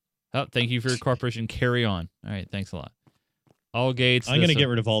 Oh, thank you for your cooperation. Carry on. All right, thanks a lot. All gates. I'm going to get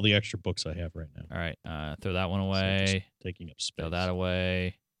rid of all the extra books I have right now. All right, throw that one So away. just taking up space. Throw that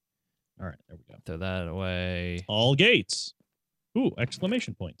away. All right, there we go. Throw that away. All gates. Ooh,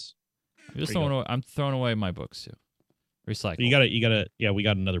 exclamation points. I'm throwing away my books too. Recycle. But you gotta. Yeah, we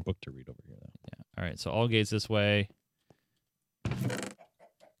got another book to read over here though. Yeah. All right, so all gates this way.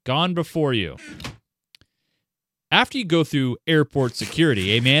 Gone before you. After you go through airport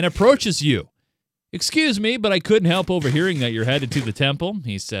security, a man approaches you. Excuse me, but I couldn't help overhearing that you're headed to the temple,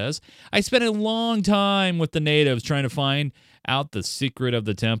 he says. I spent a long time with the natives trying to find out the secret of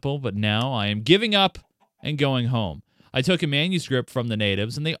the temple, but now I am giving up and going home. I took a manuscript from the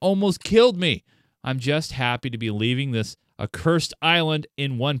natives, and they almost killed me. I'm just happy to be leaving this accursed island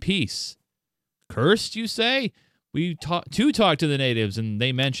in one piece. Cursed, you say? We talked to the natives, and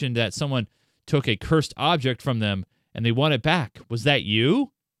they mentioned that someone took a cursed object from them, and they want it back. Was that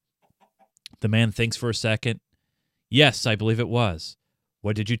you? The man thinks for a second. Yes, I believe it was.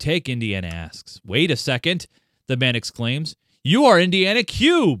 What did you take? Indiana asks. Wait a second, the man exclaims. You are Indiana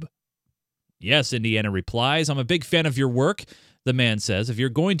Cube. Yes, Indiana replies. I'm a big fan of your work, the man says. If you're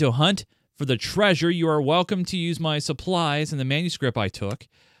going to hunt for the treasure, you are welcome to use my supplies and the manuscript I took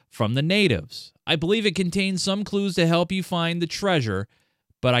from the natives. I believe it contains some clues to help you find the treasure,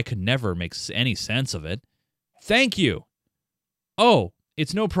 but I could never make any sense of it. Thank you. Oh,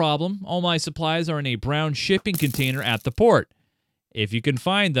 it's no problem. All my supplies are in a brown shipping container at the port. If you can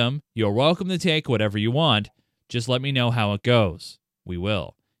find them, you're welcome to take whatever you want. Just let me know how it goes. We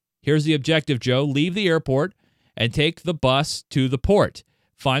will. Here's the objective, Joe. Leave the airport and take the bus to the port.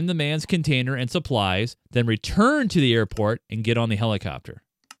 Find the man's container and supplies, then return to the airport and get on the helicopter.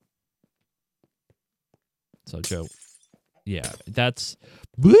 So, Joe, yeah, that's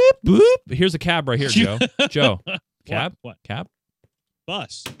boop, boop. Here's a cab right here, Joe. Joe, cab? What? Cab?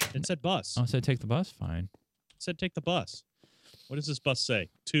 Bus. It said bus. Oh, so take the bus? Fine. It said take the bus. What does this bus say?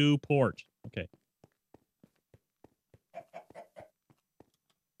 To port. Okay.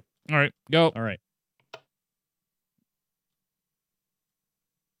 All right, go. All right.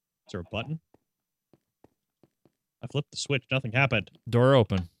 Is there a button? I flipped the switch. Nothing happened. Door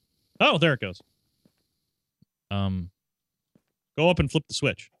open. Oh, there it goes. Go up and flip the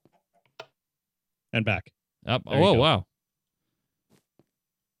switch. And back. Up. There you Oh, go. wow.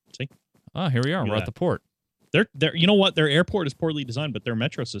 See? Oh, here we are. Look at We're at that. the port. They're you know what? Their airport is poorly designed, but their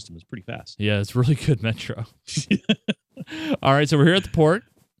metro system is pretty fast. Yeah, it's really good metro. All right, so we're here at the port.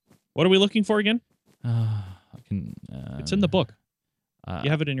 What are we looking for again? It's It's in the book. You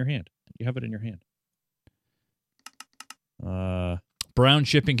have it in your hand. You have it in your hand. brown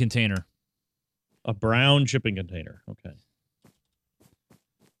shipping container. A brown shipping container. Okay.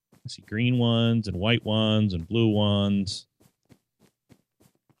 see green ones and white ones and blue ones.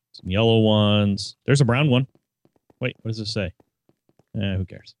 Some yellow ones. There's a brown one. Wait, what does this say? Who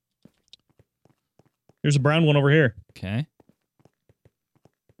cares? Here's a brown one over here. Okay.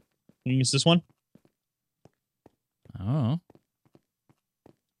 You use this one? Oh.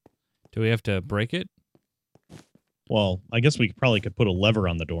 Do we have to break it? Well, I guess we probably could put a lever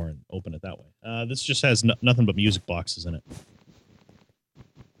on the door and open it that way. This just has nothing but music boxes in it.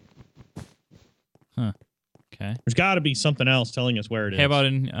 Huh. Okay. There's got to be something else telling us where it is. How about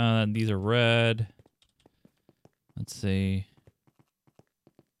in these are red. Let's see.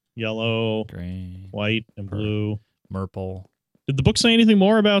 Yellow, Green, white, and blue. Purple. Did the book say anything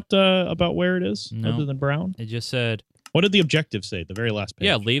more about where it is No. other than brown? It just said, What did the objective say? The very last page.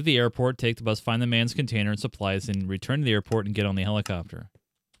 yeah, leave the airport, take the bus, find the man's container and supplies, and return to the airport and get on the helicopter.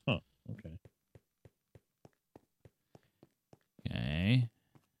 Oh, okay. Okay.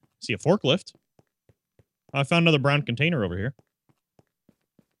 See a forklift. I found another brown container over here.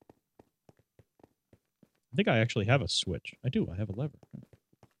 I think I actually have a switch. I do. I have a lever.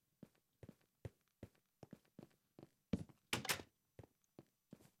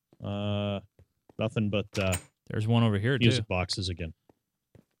 Nothing but There's one over here, too. music boxes again.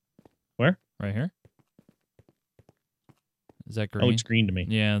 Where? Right here. Is that green? Oh, it's green to me.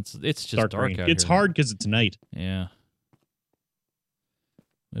 Yeah, it's just dark green. out It's here. hard because it's night. Yeah.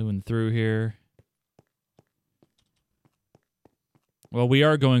 Moving through here. Well, we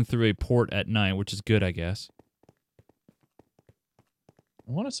are going through a port at night, which is good, I guess.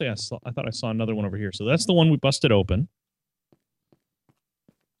 I want to say I thought I saw another one over here. So that's the one we busted open.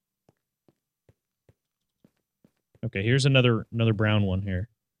 Okay, here's another brown one here.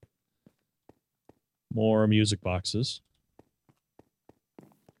 More music boxes.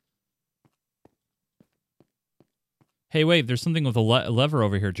 Hey, wait, there's something with a lever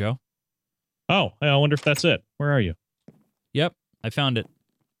over here, Joe. Oh, I wonder if that's it. Where are you? Yep, I found it.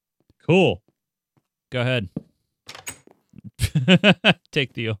 Cool. Go ahead.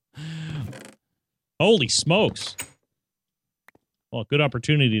 Take the... Holy smokes. Well, good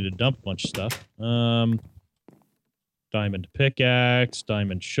opportunity to dump a bunch of stuff. Diamond pickaxe,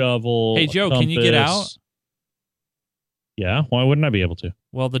 diamond shovel. Hey, Joe, can you get out? Yeah, why wouldn't I be able to?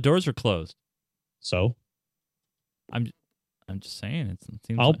 Well, the doors are closed. So? I'm just saying. It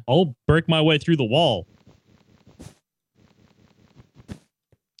seems I'll break my way through the wall.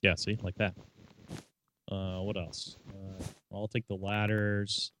 Yeah, see? Like that. What else? I'll take the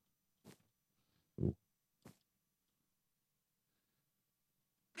ladders. Ooh.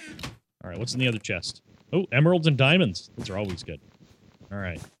 All right, what's in the other chest? Oh, emeralds and diamonds. Those are always good. All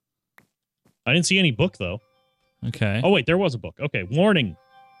right. I didn't see any book, though. Okay. Oh, wait, there was a book. Okay, warning.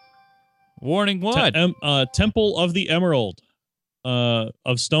 Warning what? Temple of the Emerald.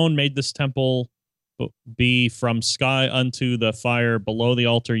 Of stone made this temple be from sky unto the fire. Below the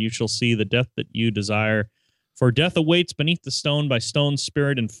altar you shall see the death that you desire. For death awaits beneath the stone by stone,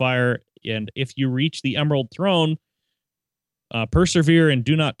 spirit, and fire. And if you reach the emerald throne, persevere and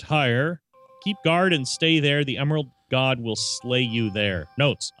do not tire. Keep guard and stay there. The emerald god will slay you there.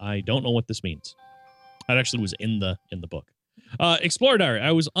 Notes. I don't know what this means. That actually was in the book. Explorer Diary.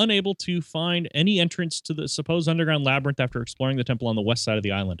 I was unable to find any entrance to the supposed underground labyrinth after exploring the temple on the west side of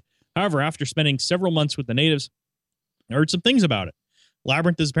the island. However, after spending several months with the natives, I heard some things about it.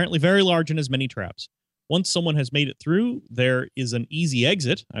 Labyrinth is apparently very large and has many traps. Once someone has made it through, there is an easy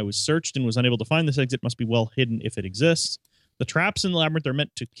exit. I was searched and was unable to find this exit. Must be well hidden if it exists. The traps in the labyrinth are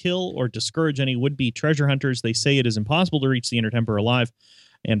meant to kill or discourage any would-be treasure hunters. They say it is impossible to reach the inner temple alive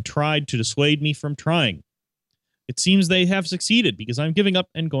and tried to dissuade me from trying. It seems they have succeeded because I'm giving up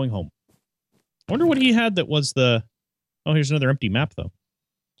and going home. I wonder what he had that was the... Oh, here's another empty map, though.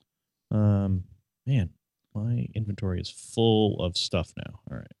 Man, my inventory is full of stuff now.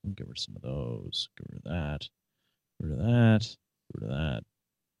 All right, I'll get rid of some of those. Get rid of that. Get rid of that. Get rid of that.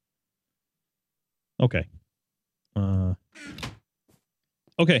 Okay.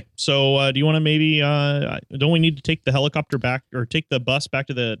 Okay, so do you want to maybe... don't we need to take the helicopter back or take the bus back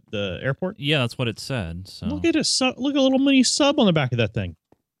to the airport? Yeah, that's what it said. So Look at look at a little mini sub on the back of that thing.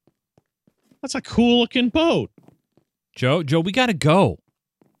 That's a cool looking boat. Joe, we gotta go.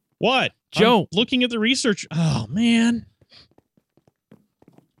 What? Joe. I'm looking at the research. Oh man.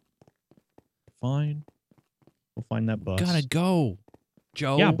 Fine. We'll find that bus. Gotta go,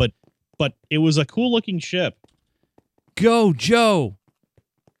 Joe. Yeah, but it was a cool looking ship. Go, Joe.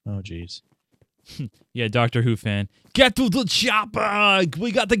 Oh jeez. Yeah, Doctor Who fan. Get to the chopper.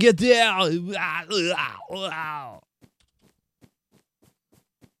 We got to get there. All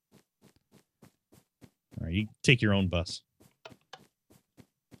right, you take your own bus.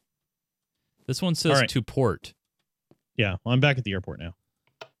 This one says All right. to port. Yeah, well, I'm back at the airport now.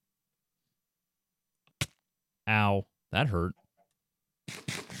 Ow. That hurt.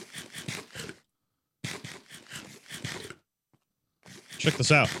 Check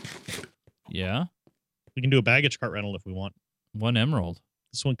this out. Yeah? We can do a baggage cart rental if we want. 1 emerald.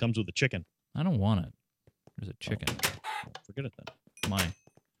 This one comes with a chicken. I don't want it. There's a chicken. Oh, forget it then. Mine.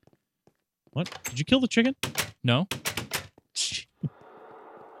 What? Did you kill the chicken? No?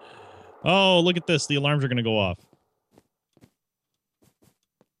 Oh, look at this. The alarms are going to go off.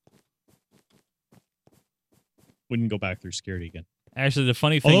 We can go back through security again. Actually, the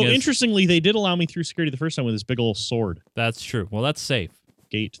funny thing Although, is... interestingly, they did allow me through security the first time with this big old sword. That's true. Well, that's safe.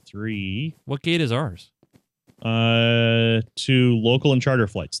 Gate 3. What gate is ours? To local and charter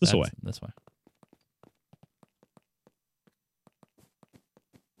flights. This way. This way.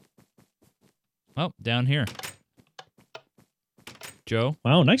 Oh, down here. Joe?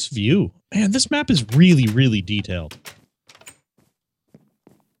 Wow, nice view. Man, this map is really, really detailed.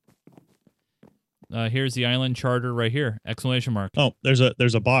 Here's the island charter right here. Exclamation mark. Oh, there's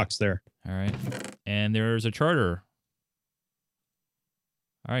a box there. All right. And there's a charter.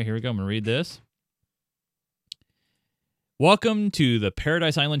 All right, here we go. I'm going to read this. Welcome to the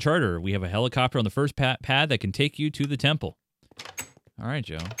Paradise Island Charter. We have a helicopter on the first pad that can take you to the temple. All right,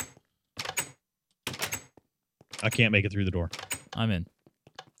 Joe. I can't make it through the door. I'm in.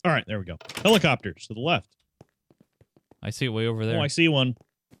 All right, there we go. Helicopters to the left. I see it way over there. Oh, I see one.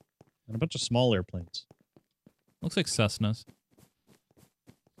 And a bunch of small airplanes. Looks like Cessnas.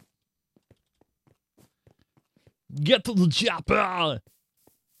 Get to the chopper!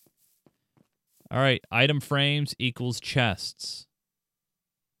 All right, item frames equals chests.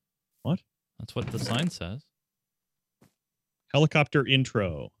 What? That's what the sign says. Helicopter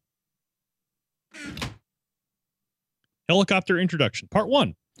intro. Helicopter introduction. Part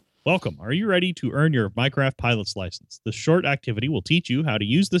 1. Welcome. Are you ready to earn your Minecraft pilot's license? This short activity will teach you how to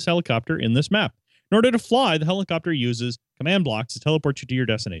use this helicopter in this map. In order to fly, the helicopter uses command blocks to teleport you to your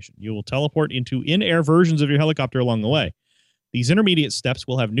destination. You will teleport into in-air versions of your helicopter along the way. These intermediate steps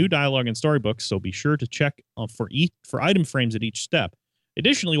will have new dialogue and storybooks, so be sure to check for item frames at each step.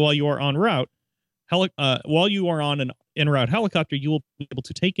 Additionally, while you are en route, while you are on an en route helicopter, you will be able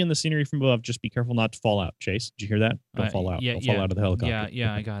to take in the scenery from above. Just be careful not to fall out. Chase, did you hear that? Don't fall out. Don't fall out of the helicopter.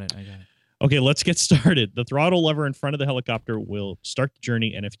 Yeah, I got it. Okay, let's get started. The throttle lever in front of the helicopter will start the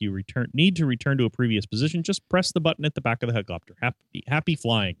journey, and if you need to return to a previous position, just press the button at the back of the helicopter. Happy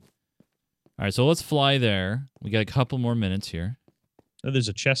flying. All right, so let's fly there. We got a couple more minutes here. Oh, there's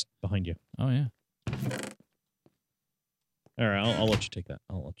a chest behind you. Oh, yeah. All right, I'll let you take that.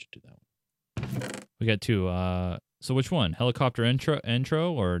 I'll let you do that one. We got 2. So which one? Helicopter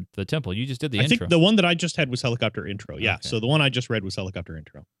intro or the temple? You just did the I intro. think the one that I just had was helicopter intro. Yeah, Okay. so the one I just read was helicopter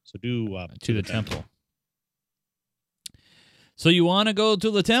intro. So do to the temple. So you want to go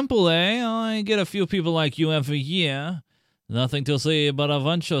to the temple, eh? I get a few people like you every year. Nothing to see but a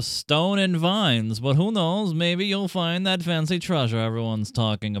bunch of stone and vines. But who knows? Maybe you'll find that fancy treasure everyone's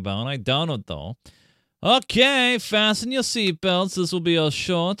talking about. I doubt it, though. Okay, fasten your seatbelts. This will be a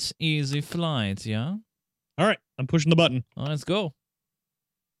short, easy flight, yeah? All right, I'm pushing the button. Let's go.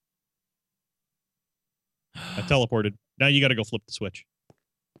 I teleported. Now you got to go flip the switch.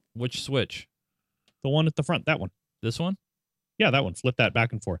 Which switch? The one at the front, that one. This one? Yeah, that one. Flip that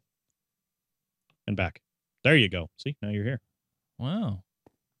back and forth. And back. There you go. See, now you're here. Wow.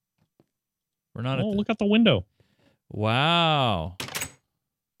 We're not Oh, at the... look out the window. Wow.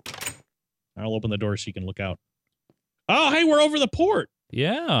 I'll open the door so you can look out. Oh, hey, we're over the port.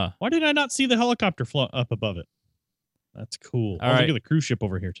 Yeah. Why did I not see the helicopter up above it? That's cool. All Oh, right. look at the cruise ship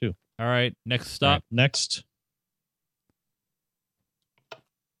over here, too. All right, next All stop. right, next.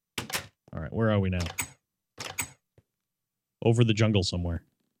 All right, where are we now? Over the jungle somewhere.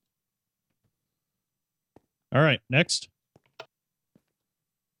 All right, next.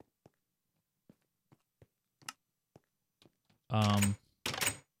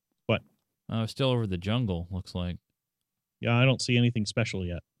 What? Still over the jungle, looks like. Yeah, I don't see anything special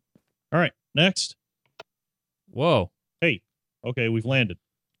yet. All right, next. Whoa. Hey, okay, we've landed.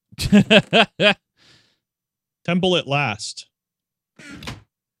 Temple at last.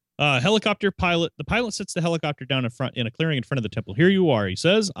 Helicopter pilot. The pilot sits the helicopter down in a clearing in front of the temple. Here you are, he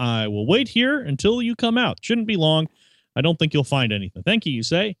says. I will wait here until you come out. Shouldn't be long. I don't think you'll find anything. Thank you, you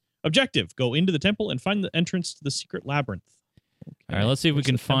say. Objective, go into the temple and find the entrance to the secret labyrinth. Okay. All right, let's see if we Where's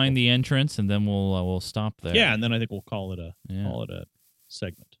can the find temple? the entrance, and then we'll stop there. Yeah, and then I think we'll call it a Yeah.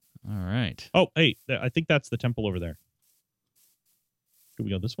 segment. All right. Oh, hey, I think that's the temple over there. Could we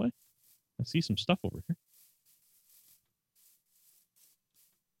go this way? I see some stuff over here.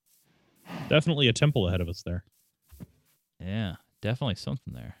 Definitely a temple ahead of us there. Yeah, definitely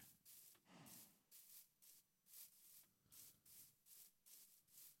something there.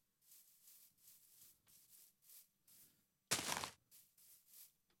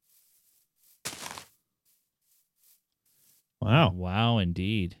 Wow. Wow,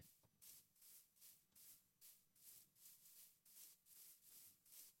 indeed.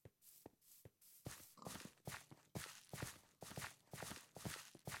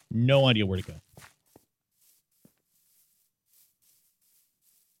 No idea where to go. Is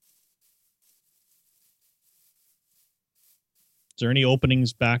there any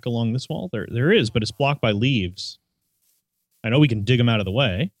openings back along this wall? There is, but it's blocked by leaves. I know we can dig them out of the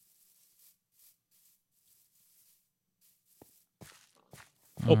way.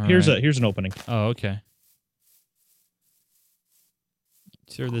 Oh, here's an opening. Oh, okay.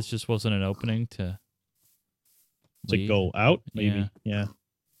 Sure, this just wasn't an opening to leave? Go out, maybe. Yeah.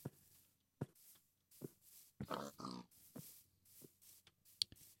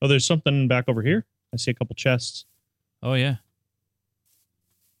 Oh, there's something back over here. I see a couple chests. Oh, yeah.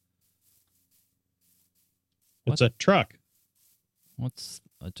 It's a truck. What's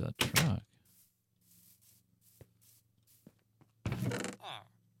a truck?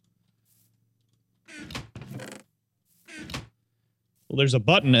 Well, there's a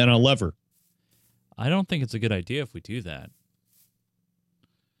button and a lever. I don't think it's a good idea if we do that.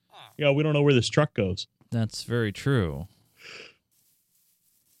 Yeah, we don't know where this truck goes. That's very true.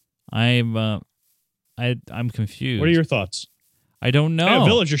 I'm confused. What are your thoughts? I don't know. Hey, a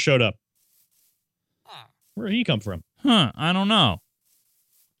villager showed up. Where did he come from? Huh, I don't know.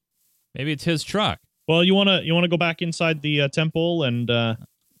 Maybe it's his truck. Well, you wanna go back inside the temple and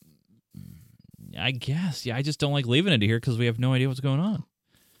I guess. Yeah, I just don't like leaving it here because we have no idea what's going on.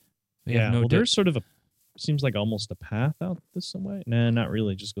 We have no there's sort of a seems like almost a path out this way. Nah, not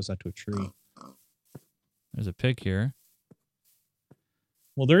really. It just goes out to a tree. There's a pig here.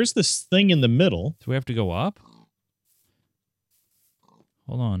 Well, there's this thing in the middle. Do we have to go up?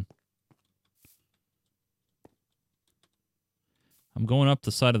 Hold on. I'm going up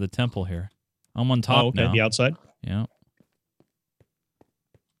the side of the temple here. I'm on top okay, now. the outside. Yeah.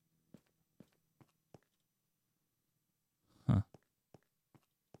 Huh.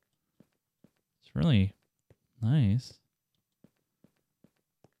 It's really nice.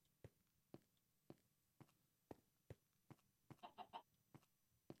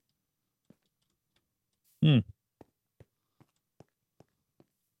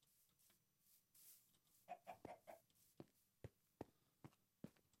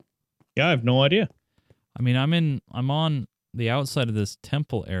 Yeah, I have no idea. I mean, I'm on the outside of this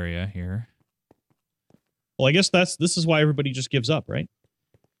temple area here. Well, I guess this is why everybody just gives up, right?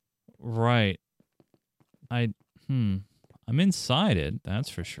 Right. I'm inside it, that's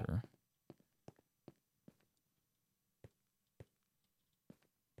for sure.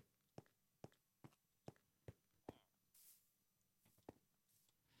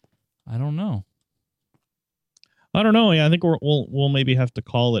 I don't know. I don't know. Yeah, I think we'll maybe have to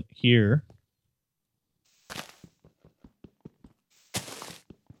call it here.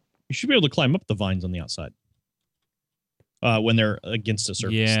 You should be able to climb up the vines on the outside. When they're against a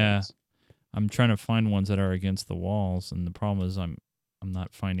surface. Yeah. I'm trying to find ones that are against the walls, and the problem is I'm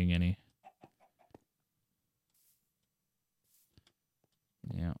not finding any.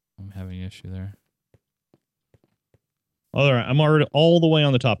 Yeah, I'm having an issue there. All right, I'm already all the way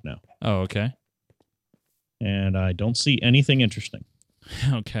on the top now. Oh, okay. And I don't see anything interesting.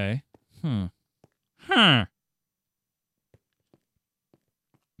 Okay. Huh.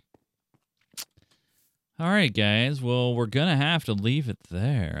 All right, guys. Well, we're going to have to leave it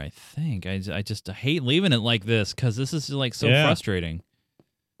there, I think. I just hate leaving it like this because this is like so frustrating.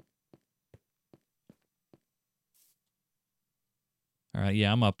 All right,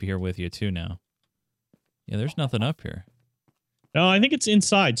 yeah, I'm up here with you too now. Yeah, there's nothing up here. No, I think it's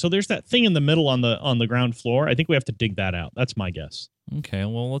inside. So there's that thing in the middle on the ground floor. I think we have to dig that out. That's my guess. Okay,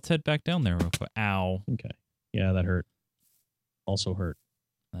 well, let's head back down there real quick. Ow. Okay. Yeah, that hurt. Also hurt.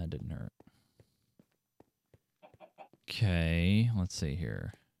 That didn't hurt. Okay, let's see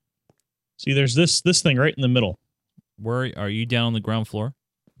here. See, there's this thing right in the middle. Where are you down on the ground floor?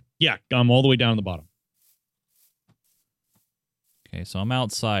 Yeah, I'm all the way down the bottom. Okay, so I'm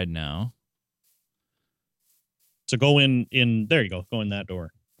outside now. So go in there you go. Go in that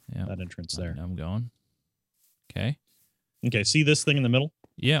door. Yeah. That entrance there. I'm going. Okay. Okay, see this thing in the middle?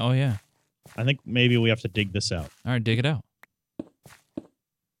 Yeah, oh yeah. I think maybe we have to dig this out. All right, dig it out.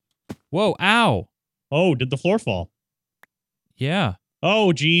 Whoa, ow. Oh, did the floor fall? Yeah.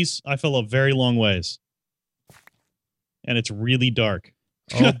 Oh, geez. I fell a very long ways. And it's really dark.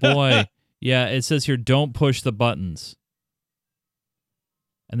 Oh, boy. Yeah, it says here, don't push the buttons.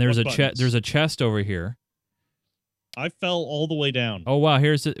 And there's What buttons? there's a chest over here. I fell all the way down. Oh wow,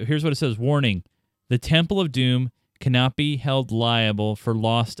 here's what it says. Warning: the Temple of Doom cannot be held liable for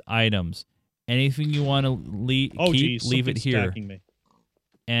lost items. Anything you want to keep, Geez, leave it something's here, stacking me.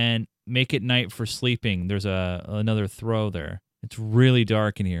 and make it night for sleeping. There's another throw there. It's really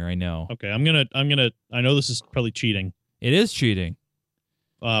dark in here. I know. Okay, I'm gonna. I know this is probably cheating, It is cheating.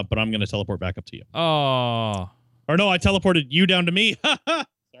 but I'm gonna teleport back up to you. Oh, Or no, I teleported you down to me.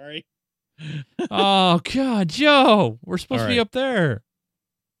 Sorry. oh God, Joe, we're supposed All to be right. up there.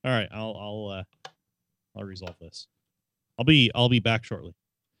 All right, I'll resolve this. I'll be back shortly.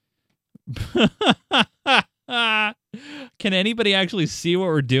 Can anybody actually see what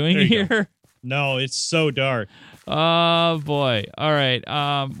we're doing There you here? No, it's so dark. Oh boy. All right.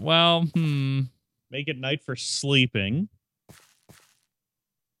 Well, Make it night for sleeping.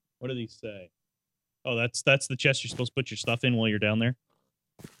 What do these say? Oh, that's the chest you're supposed to put your stuff in while you're down there.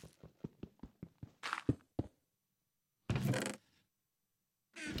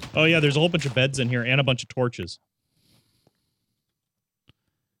 Oh yeah, there's a whole bunch of beds in here and a bunch of torches.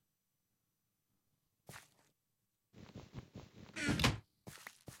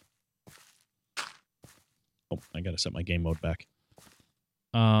 Oh, I gotta set my game mode back.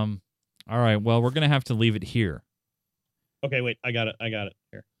 all right. Well, we're gonna have to leave it here. Okay, wait, I got it.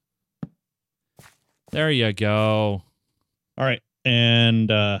 Here. There you go. All right,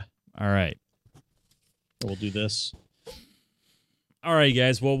 and All right. we'll do this. All right,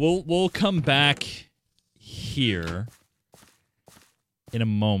 guys. Well, we'll come back here in a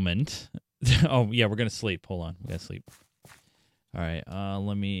moment. Oh yeah, we're gonna sleep. Hold on, we gotta sleep. All right.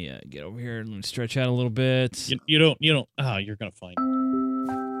 Let me get over here. Let me stretch out a little bit. You don't. Ah, you're gonna find.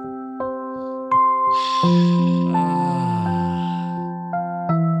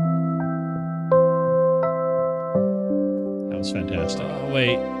 That was fantastic.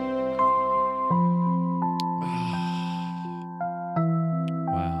 Wait.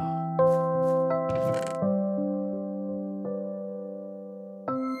 Wow.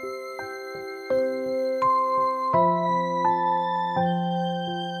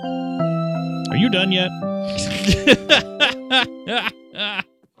 Are you done yet?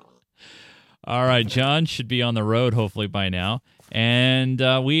 All right, John should be on the road hopefully by now, and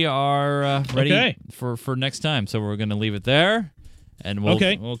we are ready Okay. for next time. So we're going to leave it there, and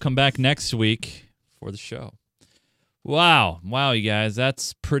we'll come back next week for the show. Wow, you guys,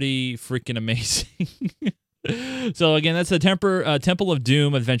 that's pretty freaking amazing. So again, that's the Temple of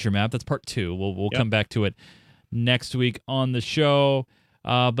Doom adventure map. That's part 2. We'll come back to it next week on the show.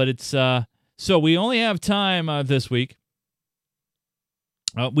 But it's so we only have time this week.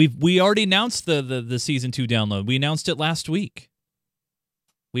 We already announced the season 2 download. We announced it last week.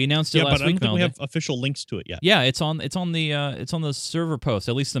 We announced it last but I don't week. think we Melody. have official links to it yet. Yeah, it's on the server post.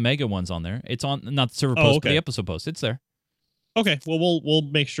 At least the mega one's on there. It's on not the server post, but the episode post. It's there. Okay, well we'll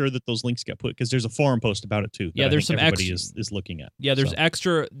make sure that those links get put because there's a forum post about it too. that Yeah, I there's think some everybody extra- is looking at. Yeah,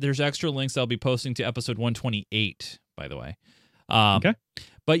 So, there's extra links I'll be posting to episode 128. By the way. Okay.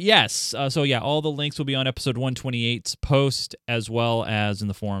 But yes, so yeah, all the links will be on episode 128's post as well as in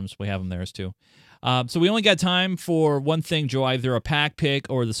the forums. We have them there too. So we only got time for one thing, Joe, either a pack pick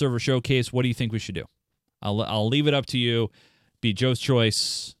or the server showcase. What do you think we should do? I'll leave it up to you. Be Joe's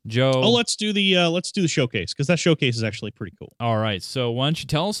choice. Joe. Oh, let's do the showcase because that showcase is actually pretty cool. All right. So why don't you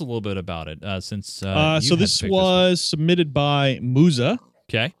tell us a little bit about it since you So had to this pick was submitted by Musa, one.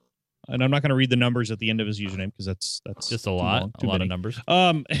 Okay. and I'm not going to read the numbers at the end of his username because that's Just a too lot. long, A too lot many. of numbers.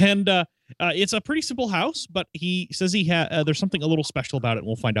 It's a pretty simple house, but he says there's something a little special about it. And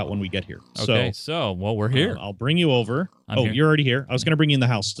we'll find out when we get here. Okay. So, well, we're here. I'll bring you over. I'm Oh, here. you're already here. I was going to bring you in the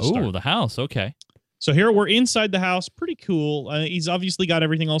house to start. Oh, the house. Okay. So here we're inside the house. Pretty cool. He's obviously got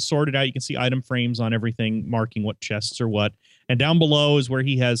everything all sorted out. You can see item frames on everything, marking what chests are what. And down below is where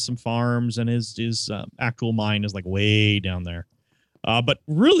he has some farms, and his actual mine is like way down there. But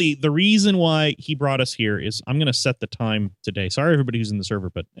really, the reason why he brought us here is I'm going to set the time today. Sorry, everybody who's in the server,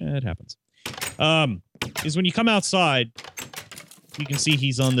 but it happens. Is when you come outside, you can see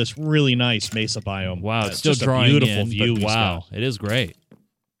he's on this really nice mesa biome. Wow. It's still just drawing a beautiful in, view. but he's wow. got. It is great.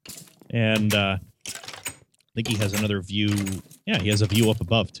 And I think he has another view. Yeah, he has a view up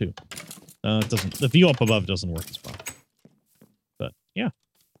above too. It doesn't. The view up above doesn't work as well. But yeah,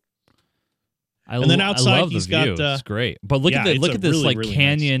 And then outside, I love the he's view. got, It's great. But look yeah, at it's a this really, like really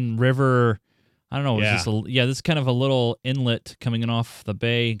canyon river. I don't know. Yeah. This is kind of a little inlet coming in off the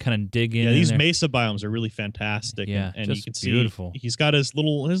bay, kind of dig in. yeah. These there. mesa biomes are really fantastic. Yeah, and you just can see beautiful. he's got his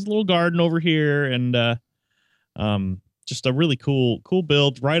little garden over here, and just a really cool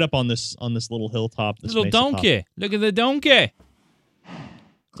build right up on this little hilltop. This Little mesa top. donkey. Look at the donkey.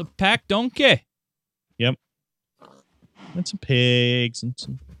 It's a pack donkey. Yep. And some pigs and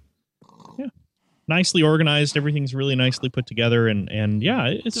some, nicely organized. Everything's really nicely put together, and yeah,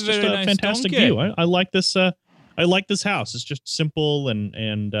 it's a just very a nice fantastic donkey. view. I like this. I like this house. It's just simple,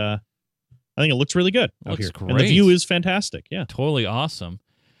 and I think it looks really good out Looks here. great. And the view is fantastic. Yeah. Totally awesome.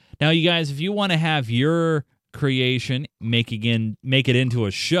 Now, you guys, if you want to have your creation make it into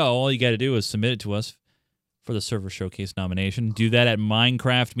a show, all you got to do is submit it to us for the Server Showcase nomination. Do that at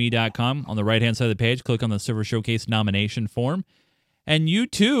minecraftme.com. On the right-hand side of the page, click on the Server Showcase nomination form, and you,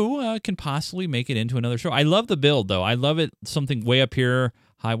 too, can possibly make it into another show. I love the build, though. I love it. Something way up here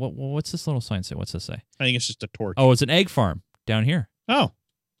high. What's this little sign say? What's this say? I think it's just a torch. Oh, it's an egg farm down here. Oh,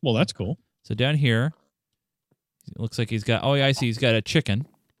 well, that's cool. So down here, it looks like he's got. Oh, yeah, I see. He's got a chicken,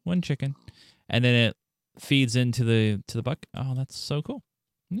 one chicken, and then it feeds into the bucket. Oh, that's so cool.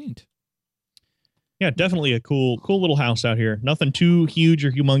 Neat. Yeah, definitely a cool little house out here. Nothing too huge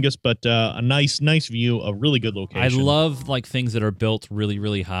or humongous, but a nice view, a really good location. I love like things that are built really,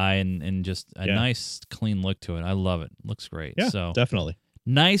 really high and just a Yeah. nice, clean look to it. I love it. Looks great. Yeah, So definitely.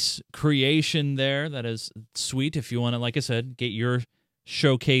 nice creation there. That is sweet. If you want to, like I said, get your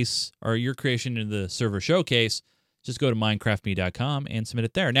showcase or your creation into the Server Showcase, just go to minecraftme.com and submit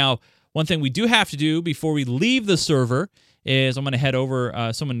it there. Now, one thing we do have to do before we leave the server is I'm going to head over.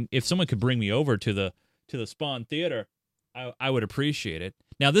 If someone could bring me over to the Spawn Theater, I would appreciate it.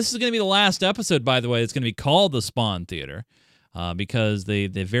 Now, this is going to be the last episode, by the way. It's going to be called the Spawn Theater because the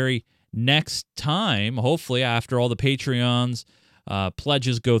very next time, hopefully after all the Patreons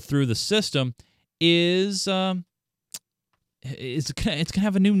pledges go through the system, it's going to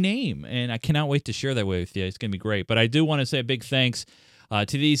have a new name, and I cannot wait to share that with you. It's going to be great. But I do want to say a big thanks to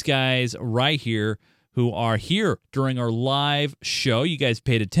these guys right here who are here during our live show. You guys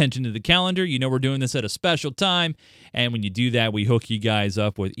paid attention to the calendar. You know we're doing this at a special time, and when you do that, we hook you guys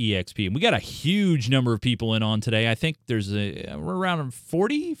up with EXP. And we got a huge number of people in on today. I think there's we're around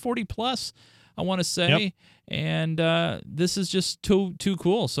 40 plus, I want to say. Yep. And this is just too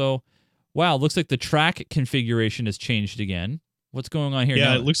cool. So, wow, looks like the track configuration has changed again. What's going on here?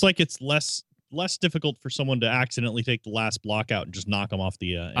 Yeah, Now, it looks like it's less difficult for someone to accidentally take the last block out and just knock them off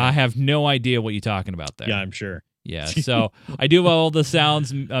the. I have no idea what you're talking about there. Yeah, I'm sure. Yeah, so I do have all the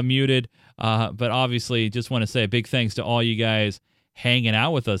sounds muted, but obviously just want to say a big thanks to all you guys hanging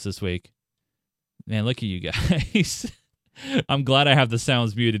out with us this week. Man, look at you guys. I'm glad I have the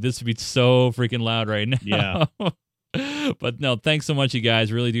sounds muted. This would be so freaking loud right now. Yeah. But no, thanks so much, you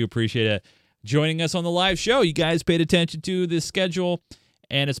guys. Really do appreciate it. Joining us on the live show. You guys paid attention to this schedule,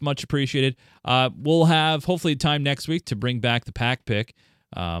 and it's much appreciated. We'll have hopefully time next week to bring back the pack pick.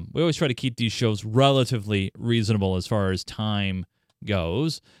 We always try to keep these shows relatively reasonable as far as time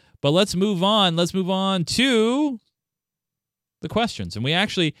goes. But let's move on. Let's move on to the questions. And we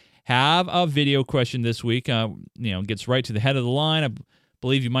actually have a video question this week. Gets right to the head of the line. I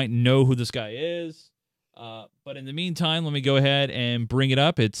believe you might know who this guy is. But in the meantime, let me go ahead and bring it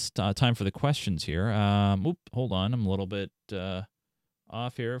up. It's time for the questions here. Hold on. I'm a little bit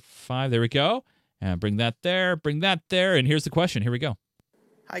off here. 5. There we go. And bring that there. Bring that there. And here's the question. Here we go.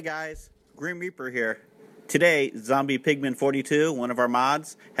 Hi guys, Grim Reaper here. Today, Zombie Pigman 42, one of our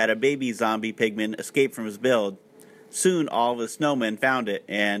mods, had a baby zombie pigman escape from his build. Soon, all of the snowmen found it,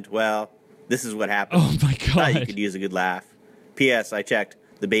 and, well, this is what happened. Oh my Thought you God. could use a good laugh. P.S. I checked.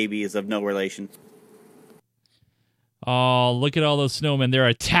 The baby is of no relation. Oh, look at all those snowmen. They're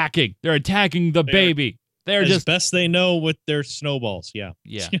attacking. They're attacking the baby. They're As just best they know with their snowballs. Yeah.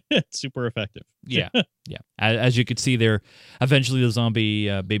 Yeah. Super effective. Yeah, yeah. As you could see there, eventually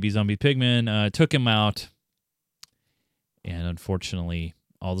the baby zombie pigman took him out, and unfortunately,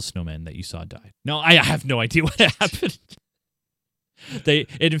 all the snowmen that you saw died. No, I have no idea what happened.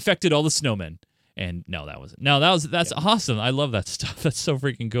 It infected all the snowmen, and that's awesome. I love that stuff. That's so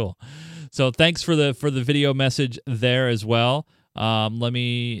freaking cool. So thanks for the video message there as well. Did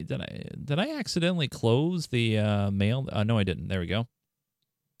I accidentally close the mail? No, I didn't. There we go.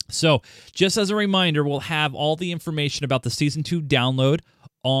 So, just as a reminder, we'll have all the information about the Season 2 download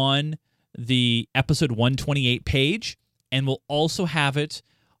on the episode 128 page, and we'll also have it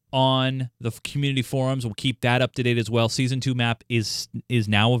on the community forums. We'll keep that up to date as well. Season 2 map is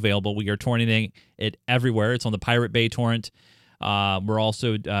now available. We are torrenting it everywhere. It's on the Pirate Bay torrent. We're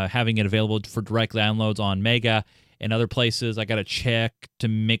also having it available for direct downloads on Mega and other places. I got to check to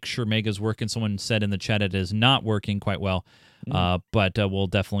make sure Mega's working. Someone said in the chat it is not working quite well. But we'll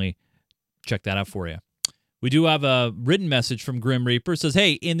definitely check that out for you. We do have a written message from Grim Reaper. It says,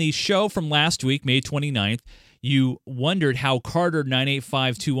 hey, in the show from last week, May 29th, you wondered how Carter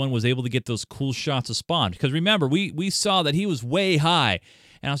 98521 was able to get those cool shots of Spawn. Because remember, we saw that he was way high.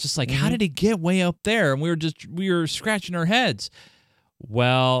 And I was just like, how did he get way up there? And we were scratching our heads.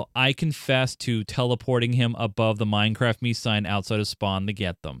 Well, I confess to teleporting him above the Minecraft Me sign outside of Spawn to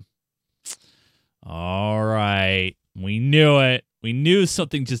get them. All right. We knew it. We knew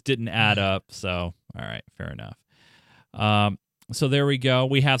something just didn't add up. So, all right, fair enough. So there we go.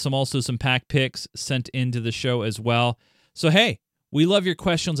 We have some pack picks sent into the show as well. So, hey, we love your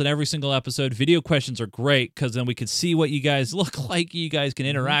questions in every single episode. Video questions are great because then we can see what you guys look like. You guys can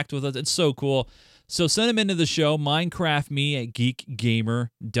interact with us. It's so cool. So send them into the show,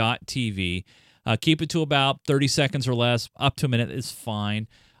 minecraftme@geekgamer.tv. Keep it to about 30 seconds or less. Up to a minute is fine.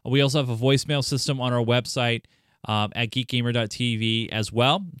 We also have a voicemail system on our website at geekgamer.tv as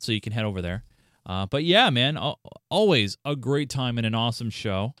well, so you can head over there. But yeah, man, always a great time and an awesome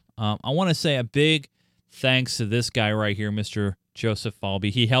show. I want to say a big thanks to this guy right here, Mr. Joseph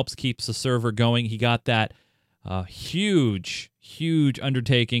Falby. He helps keeps the server going. He got that huge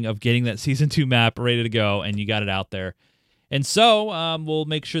undertaking of getting that Season 2 map ready to go, and you got it out there. And so we'll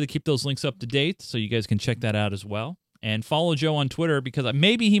make sure to keep those links up to date so you guys can check that out as well. And follow Joe on Twitter because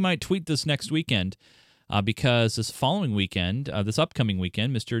maybe he might tweet this next weekend. Because this following weekend, this upcoming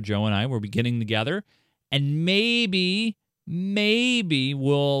weekend, Mr. Joe and I will be getting together, and maybe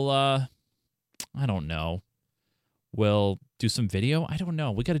we'll, I don't know, we'll do some video. I don't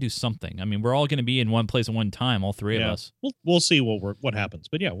know. We got to do something. I mean, we're all going to be in one place at one time, all three of us. We'll see what happens.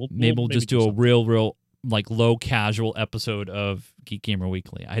 But yeah, we'll just do a real like low casual episode of Geek Gamer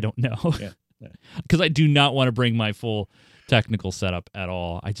Weekly. I don't know. Yeah. Because I do not want to bring my full technical setup at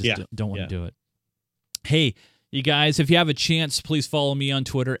all. I just don't want to do it. Hey, you guys, if you have a chance, please follow me on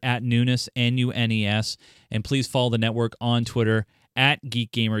Twitter at Nunes, Nunes, and please follow the network on Twitter at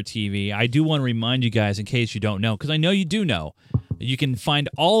GeekGamerTV. I do want to remind you guys, in case you don't know, because I know you do know, you can find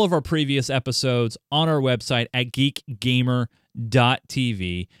all of our previous episodes on our website at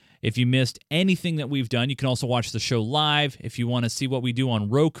geekgamer.tv. If you missed anything that we've done, you can also watch the show live. If you want to see what we do on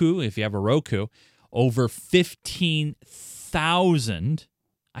Roku, if you have a Roku, over 15,000...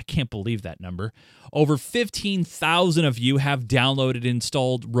 I can't believe that number. Over 15,000 of you have downloaded and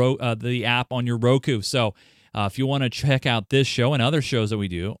installed the app on your Roku. So if you want to check out this show and other shows that we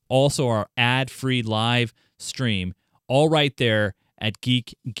do, also our ad-free live stream, all right there at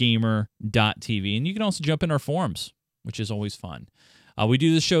geekgamer.tv. And you can also jump in our forums, which is always fun. We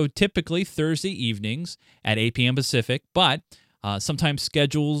do the show typically Thursday evenings at 8 p.m. Pacific, but sometimes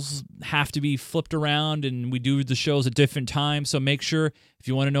schedules have to be flipped around, and we do the shows at different times. So make sure, if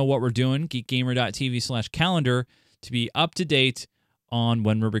you want to know what we're doing, geekgamer.tv/calendar to be up to date on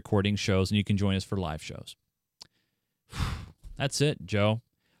when we're recording shows, and you can join us for live shows. That's it, Joe.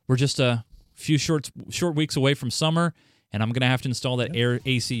 We're just a few short weeks away from summer, and I'm going to have to install that air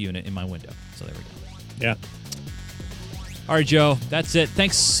AC unit in my window. So there we go. Yeah. All right, Joe, that's it.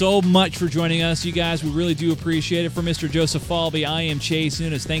 Thanks so much for joining us, you guys. We really do appreciate it. For Mr. Joseph Falby, I am Chase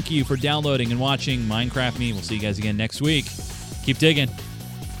Nunes. Thank you for downloading and watching Minecraft Me. We'll see you guys again next week. Keep digging.